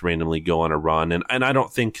Giants just randomly go on a run, and I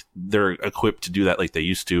don't think they're equipped to do that like they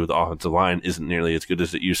used to. The offensive line isn't nearly as good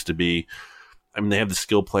as it used to be. I mean, they have the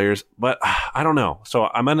skill players, but I don't know. So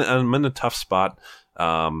I'm in a tough spot.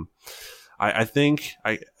 I think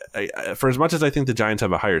for as much as I think the Giants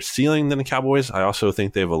have a higher ceiling than the Cowboys, I also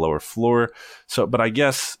think they have a lower floor. So, but I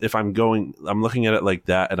guess if I'm looking at it like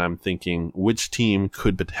that, and I'm thinking which team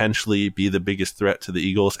could potentially be the biggest threat to the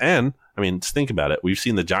Eagles. And I mean, just think about it. We've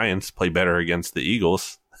seen the Giants play better against the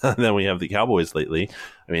Eagles than we have the Cowboys lately.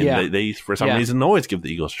 I mean, they for some reason always give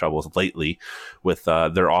the Eagles troubles lately with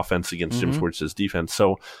their offense against Jim Schwartz's defense.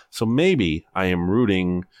 So maybe I am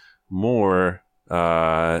rooting more.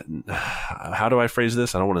 How do I phrase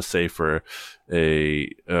this? I don't want to say for a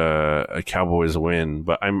Cowboys win,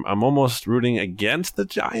 but I'm almost rooting against the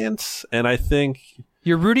Giants, and I think.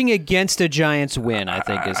 You're rooting against a Giants win, I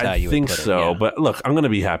think, is how you would put it. I think so, yeah. But look, I'm going to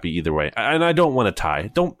be happy either way, and I don't want to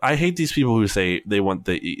tie. I hate these people who say they want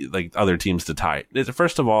the other teams to tie.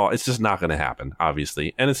 First of all, it's just not going to happen,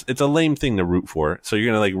 obviously, and it's a lame thing to root for. So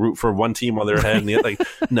you're going to root for one team while they're ahead, and the other,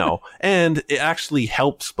 no, and it actually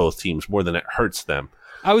helps both teams more than it hurts them.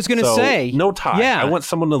 I was going to say no tie. Yeah. I want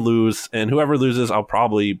someone to lose, and whoever loses, I'll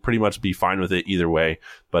probably pretty much be fine with it either way.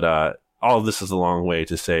 But all of this is a long way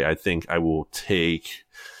to say I think I will take.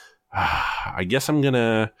 I guess I'm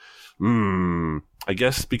gonna. I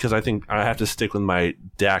guess because I think I have to stick with my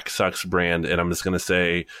Dak sucks brand, and I'm just gonna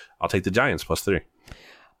say I'll take the Giants +3.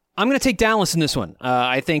 I'm going to take Dallas in this one.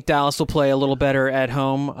 I think Dallas will play a little better at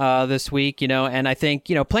home this week, and I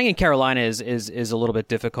think playing in Carolina is a little bit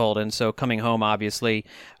difficult, and so coming home obviously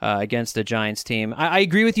against the Giants team, I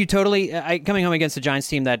agree with you totally. Coming home against the Giants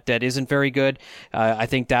team that isn't very good, I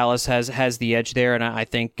think Dallas has the edge there, and I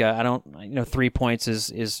think 3 points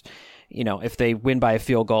is. If they win by a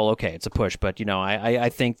field goal, okay, it's a push. But, I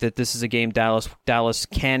think that this is a game Dallas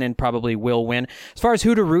can and probably will win. As far as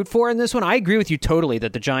who to root for in this one, I agree with you totally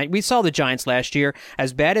that we saw the Giants last year,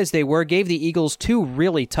 as bad as they were, gave the Eagles 2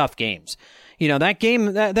 really tough games. That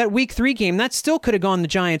game, that Week 3 game, that still could have gone the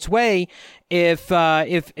Giants' way if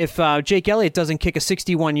Jake Elliott doesn't kick a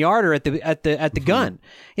 61-yarder at the gun.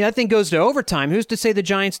 That thing goes to overtime. Who's to say the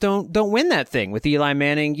Giants don't win that thing with Eli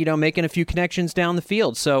Manning, making a few connections down the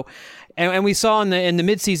field? So. And we saw in the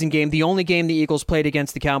midseason game, the only game the Eagles played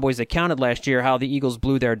against the Cowboys that counted last year, how the Eagles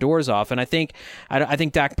blew their doors off. And I think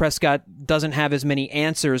Dak Prescott doesn't have as many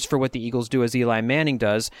answers for what the Eagles do as Eli Manning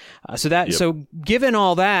does. So given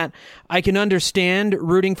all that, I can understand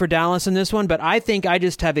rooting for Dallas in this one, but I think I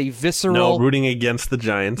just have a visceral rooting against the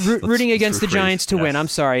Giants, rooting against the Giants to win. I'm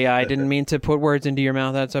sorry, I didn't mean to put words into your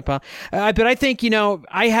mouth. But I think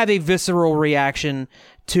I have a visceral reaction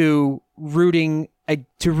to rooting.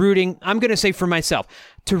 I'm going to say for myself,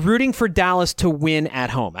 to rooting for Dallas to win at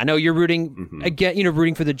home. I know you're rooting again,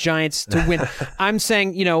 rooting for the Giants to win. I'm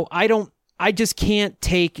saying, I just can't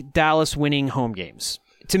take Dallas winning home games.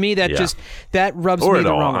 To me, that rubs me the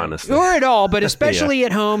wrong way. Honestly. Or at all, but especially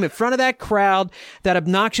at home, in front of that crowd, that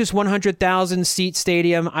obnoxious 100,000 seat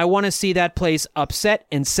stadium. I want to see that place upset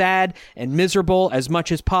and sad and miserable as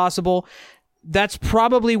much as possible. That's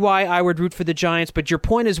probably why I would root for the Giants, but your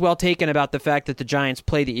point is well taken about the fact that the Giants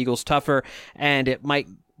play the Eagles tougher, and it might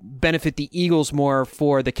benefit the Eagles more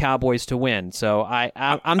for the Cowboys to win. So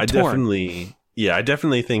I'm torn. Yeah, I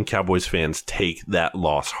definitely think Cowboys fans take that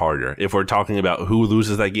loss harder. If we're talking about who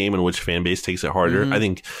loses that game and which fan base takes it harder, I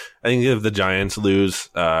think if the Giants lose,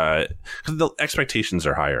 because the expectations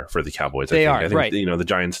are higher for the Cowboys. I think, right? The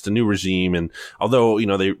Giants, it's a new regime, and although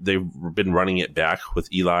they've been running it back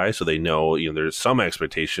with Eli, so they know there's some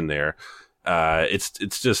expectation there.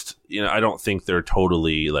 It's just I don't think they're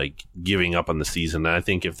totally like giving up on the season. And I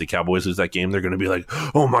think if the Cowboys lose that game, they're going to be like,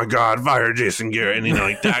 "Oh my God, fire Jason Garrett!" And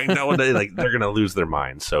they're going to lose their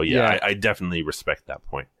minds. So I definitely respect that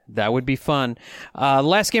point. That would be fun. The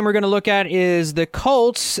last game we're going to look at is the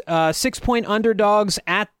Colts, 6-point underdogs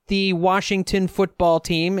at the Washington football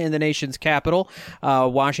team in the nation's capital.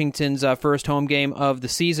 Washington's first home game of the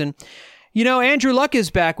season. Andrew Luck is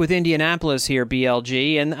back with Indianapolis here,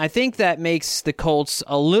 BLG, and I think that makes the Colts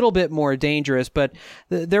a little bit more dangerous, but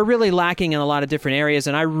they're really lacking in a lot of different areas,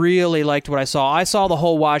 and I really liked what I saw. I saw the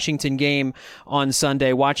whole Washington game on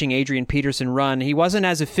Sunday, watching Adrian Peterson run. He wasn't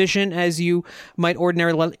as efficient as you might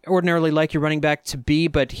ordinarily like your running back to be,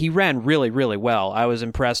 but he ran really, really well. I was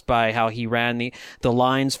impressed by how he ran. The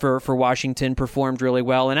lines for Washington performed really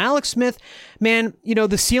well, and Alex Smith, man,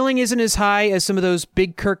 the ceiling isn't as high as some of those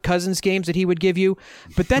big Kirk Cousins games that he would give you,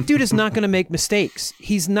 but that dude is not going to make mistakes.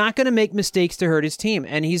 He's not going to make mistakes to hurt his team,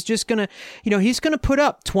 and he's just going to, he's going to put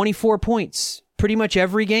up 24 points pretty much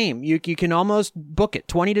every game. You can almost book it,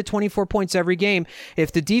 20 to 24 points every game.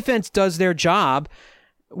 If the defense does their job,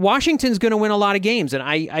 Washington's going to win a lot of games, and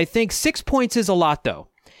I think 6 points is a lot, though.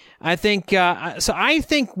 I think I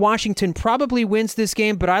think Washington probably wins this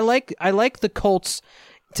game, but I like the Colts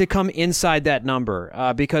to come inside that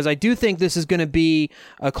number because I do think this is going to be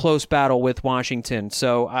a close battle with Washington.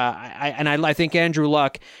 So I think Andrew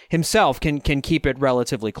Luck himself can keep it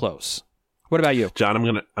relatively close. What about you, John?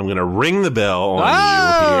 I'm gonna ring the bell on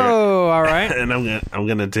you here. Oh, all right. And I'm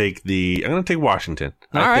gonna take Washington.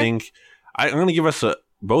 I think I'm gonna give us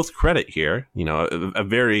both credit here. A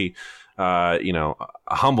very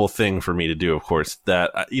a humble thing for me to do, of course,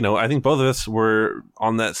 that, I think both of us were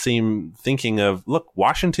on that same thinking of, look,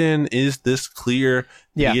 Washington is this clear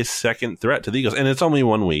biggest second threat to the Eagles. And it's only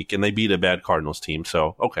 1 week and they beat a bad Cardinals team.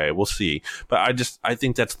 So, okay, we'll see. But I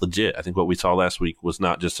think that's legit. I think what we saw last week was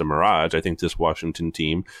not just a mirage. I think this Washington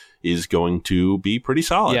team is going to be pretty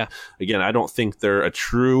solid. Yeah. Again, I don't think they're a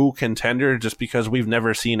true contender just because we've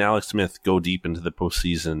never seen Alex Smith go deep into the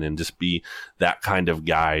postseason and just be that kind of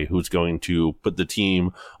guy who's going to put the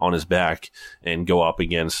team on his back and go up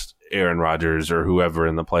against Aaron Rodgers or whoever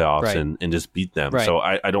in the playoffs and just beat them. Right. So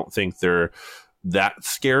I don't think they're that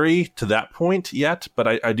scary to that point yet,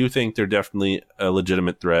 but I do think they're definitely a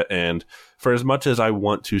legitimate threat. And for as much as I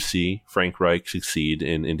want to see Frank Reich succeed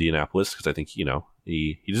in Indianapolis, because I think,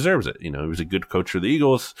 he deserves it. He was a good coach for the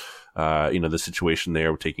Eagles. The situation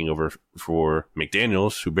there taking over for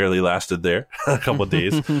McDaniels, who barely lasted there a couple of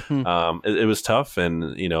days. It was tough,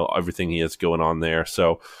 and, everything he has going on there.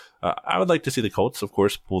 So I would like to see the Colts, of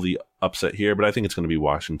course, pull the upset here, but I think it's going to be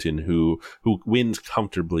Washington who wins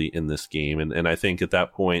comfortably in this game. And I think at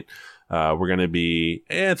that point, we're going to be,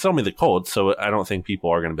 it's only the Colts, so I don't think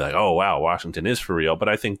people are going to be like, oh, wow, Washington is for real. But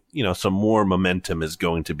I think, some more momentum is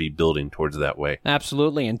going to be building towards that way.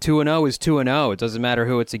 Absolutely. And 2-0 is 2-0. It doesn't matter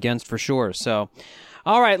who it's against for sure. So,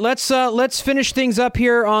 all right, let's finish things up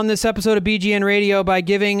here on this episode of BGN Radio by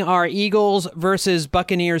giving our Eagles versus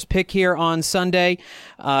Buccaneers pick here on Sunday.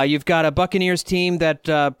 You've got a Buccaneers team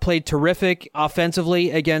that played terrific offensively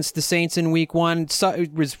against the Saints in Week 1. So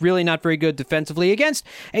it was really not very good defensively against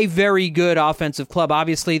a very good offensive club.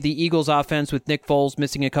 Obviously, the Eagles' offense with Nick Foles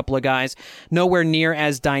missing a couple of guys, nowhere near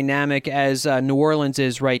as dynamic as New Orleans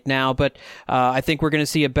is right now. But I think we're going to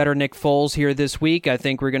see a better Nick Foles here this week. I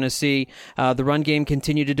think we're going to see the run game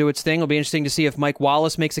continue to do its thing. It'll be interesting to see if Mike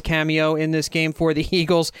Wallace makes a cameo in this game for the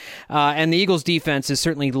Eagles. And the Eagles' defense is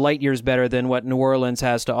certainly light years better than what New Orleans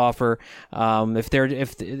has to offer.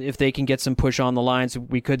 If they can get some push on the lines,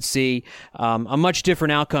 we could see a much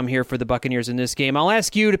different outcome here for the Buccaneers in this game. I'll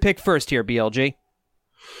ask you to pick first here, BLG.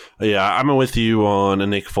 Yeah, I'm with you on a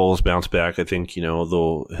Nick Foles bounce back. I think,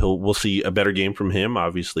 we'll see a better game from him.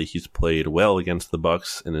 Obviously, he's played well against the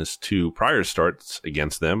Bucs in his 2 prior starts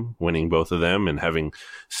against them, winning both of them and having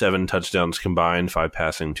 7 touchdowns combined, 5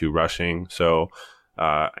 passing, 2 rushing. So,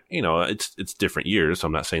 it's different years. So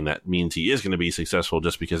I'm not saying that means he is going to be successful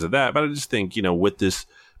just because of that. But I just think, with this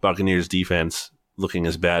Buccaneers defense looking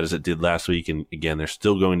as bad as it did last week, and again, they're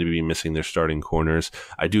still going to be missing their starting corners,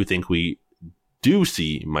 I do think we do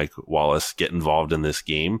see Mike Wallace get involved in this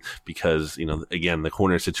game because, again, the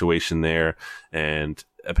corner situation there, and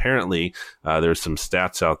apparently there's some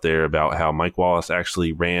stats out there about how Mike Wallace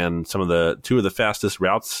actually ran two of the fastest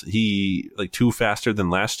routes. He two faster than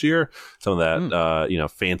last year. Some of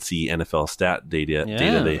that fancy NFL stat data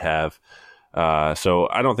they have. So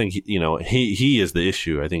I don't think he is the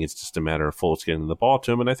issue. I think it's just a matter of Foles getting the ball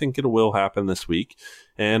to him, and I think it will happen this week.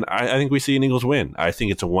 And I think we see an Eagles win. I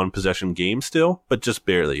think it's a 1-possession game still, but just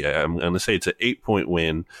barely. I'm going to say it's an 8-point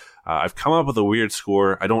win. I've come up with a weird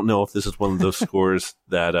score. I don't know if this is one of those scores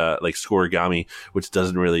that like scoregami, which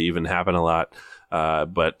doesn't really even happen a lot.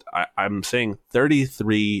 But I'm saying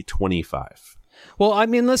 33-25. Well, I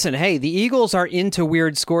mean, listen, hey, the Eagles are into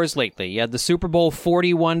weird scores lately. You had the Super Bowl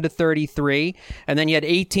 41-33, and then you had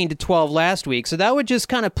 18-12 last week. So that would just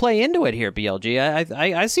kind of play into it here, BLG.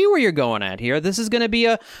 I see where you're going at here. This is going to be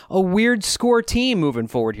a weird score team moving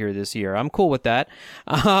forward here this year. I'm cool with that.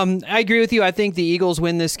 I agree with you. I think the Eagles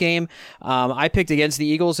win this game. I picked against the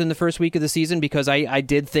Eagles in the first week of the season because I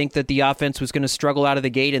did think that the offense was going to struggle out of the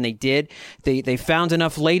gate, and they did. They found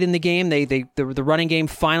enough late in the game. The running game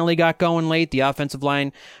finally got going late. The offensive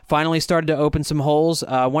line finally started to open some holes.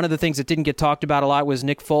 One of the things that didn't get talked about a lot was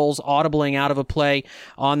Nick Foles audibling out of a play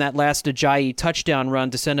on that last Ajayi touchdown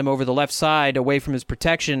run to send him over the left side away from his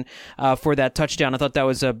protection for that touchdown. I thought that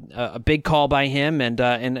was a big call by him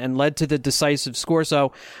and led to the decisive score.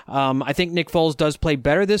 So I think Nick Foles does play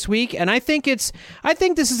better this week, and I think this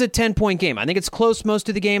is a 10-point game. I think it's close most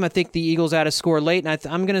of the game. I think the Eagles add a score late, and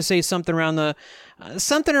I'm going to say something around the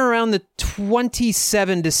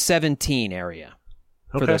 27-17 area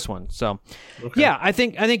for this one. So, yeah, I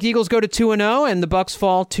think the Eagles go to 2-0 and the Bucs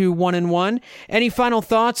fall to 1-1. Any final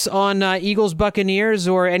thoughts on Eagles Buccaneers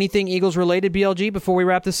or anything Eagles related, BLG, before we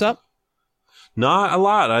wrap this up? Not a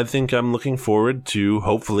lot. I think I'm looking forward to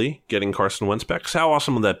hopefully getting Carson Wentz back. How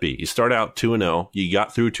awesome would that be? You start out 2-0. You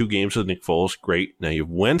got through 2 games with Nick Foles. Great. Now you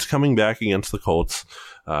have Wentz coming back against the Colts.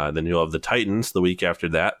 Then you'll have the Titans the week after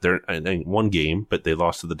that. They're in 1 game, but they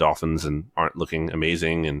lost to the Dolphins and aren't looking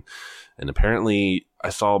amazing. And apparently I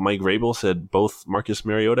saw Mike Vrabel said both Marcus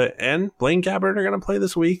Mariota and Blaine Gabbert are going to play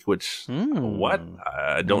this week, which what?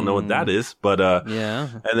 I don't know what that is, but yeah.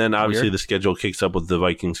 And then obviously the schedule kicks up with the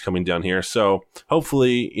Vikings coming down here. So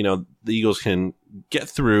hopefully, the Eagles can get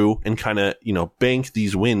through and kind of, bank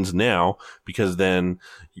these wins now, because then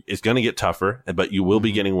it's going to get tougher, but you will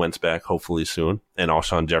be getting Wentz back hopefully soon, and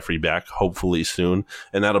Alshon Jeffrey back hopefully soon,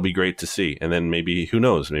 and that'll be great to see. And then maybe, who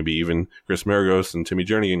knows, maybe even Chris Maragos and Timmy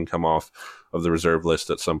Jernigan come off of the reserve list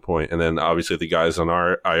at some point, and then obviously the guys on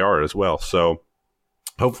our IR as well. So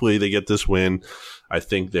hopefully they get this win. I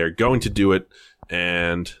think they're going to do it,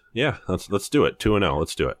 and yeah, let's do it. 2-0,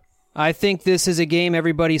 let's do it. I think this is a game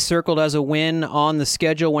everybody circled as a win on the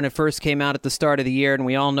schedule when it first came out at the start of the year, and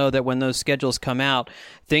we all know that when those schedules come out,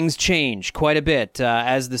 things change quite a bit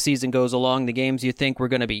as the season goes along. The games you think were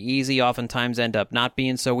going to be easy oftentimes end up not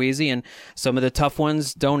being so easy, and some of the tough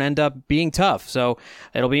ones don't end up being tough. So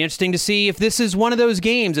it'll be interesting to see if this is one of those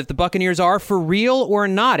games, if the Buccaneers are for real or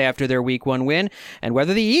not after their Week 1 win, and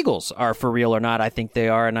whether the Eagles are for real or not. I think they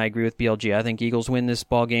are, and I agree with BLG. I think Eagles win this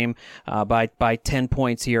ball game by 10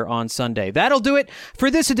 points here on Sunday. That'll do it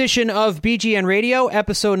for this edition of BGN Radio,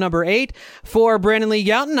 episode number 8. For Brandon Lee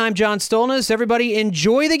Gouton, I'm John Stolnis. Everybody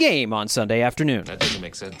enjoy the game on Sunday afternoon. That doesn't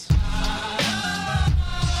make sense.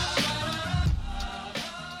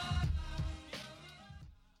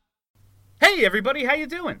 Hey everybody, how you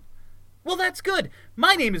doing? Well, that's good.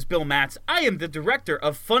 My name is Bill Matz. I am the director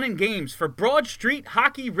of Fun and Games for Broad Street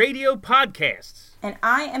Hockey Radio Podcasts. And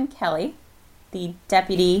I am Kelly, the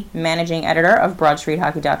deputy managing editor of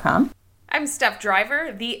BroadStreetHockey.com. I'm Steph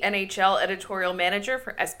Driver, the NHL editorial manager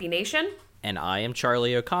for SB Nation. And I am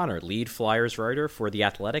Charlie O'Connor, lead Flyers writer for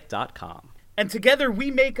TheAthletic.com. And together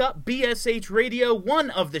we make up BSH Radio, one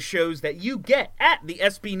of the shows that you get at the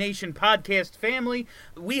SB Nation podcast family.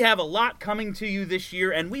 We have a lot coming to you this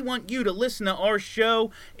year, and we want you to listen to our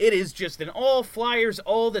show. It is just an all Flyers,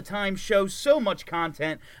 all the time show, so much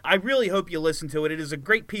content. I really hope you listen to it. It is a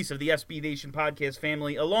great piece of the SB Nation podcast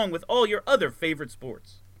family, along with all your other favorite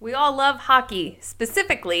sports. We all love hockey,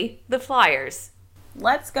 specifically the Flyers.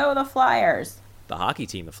 Let's go the Flyers. The hockey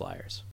team, the Flyers.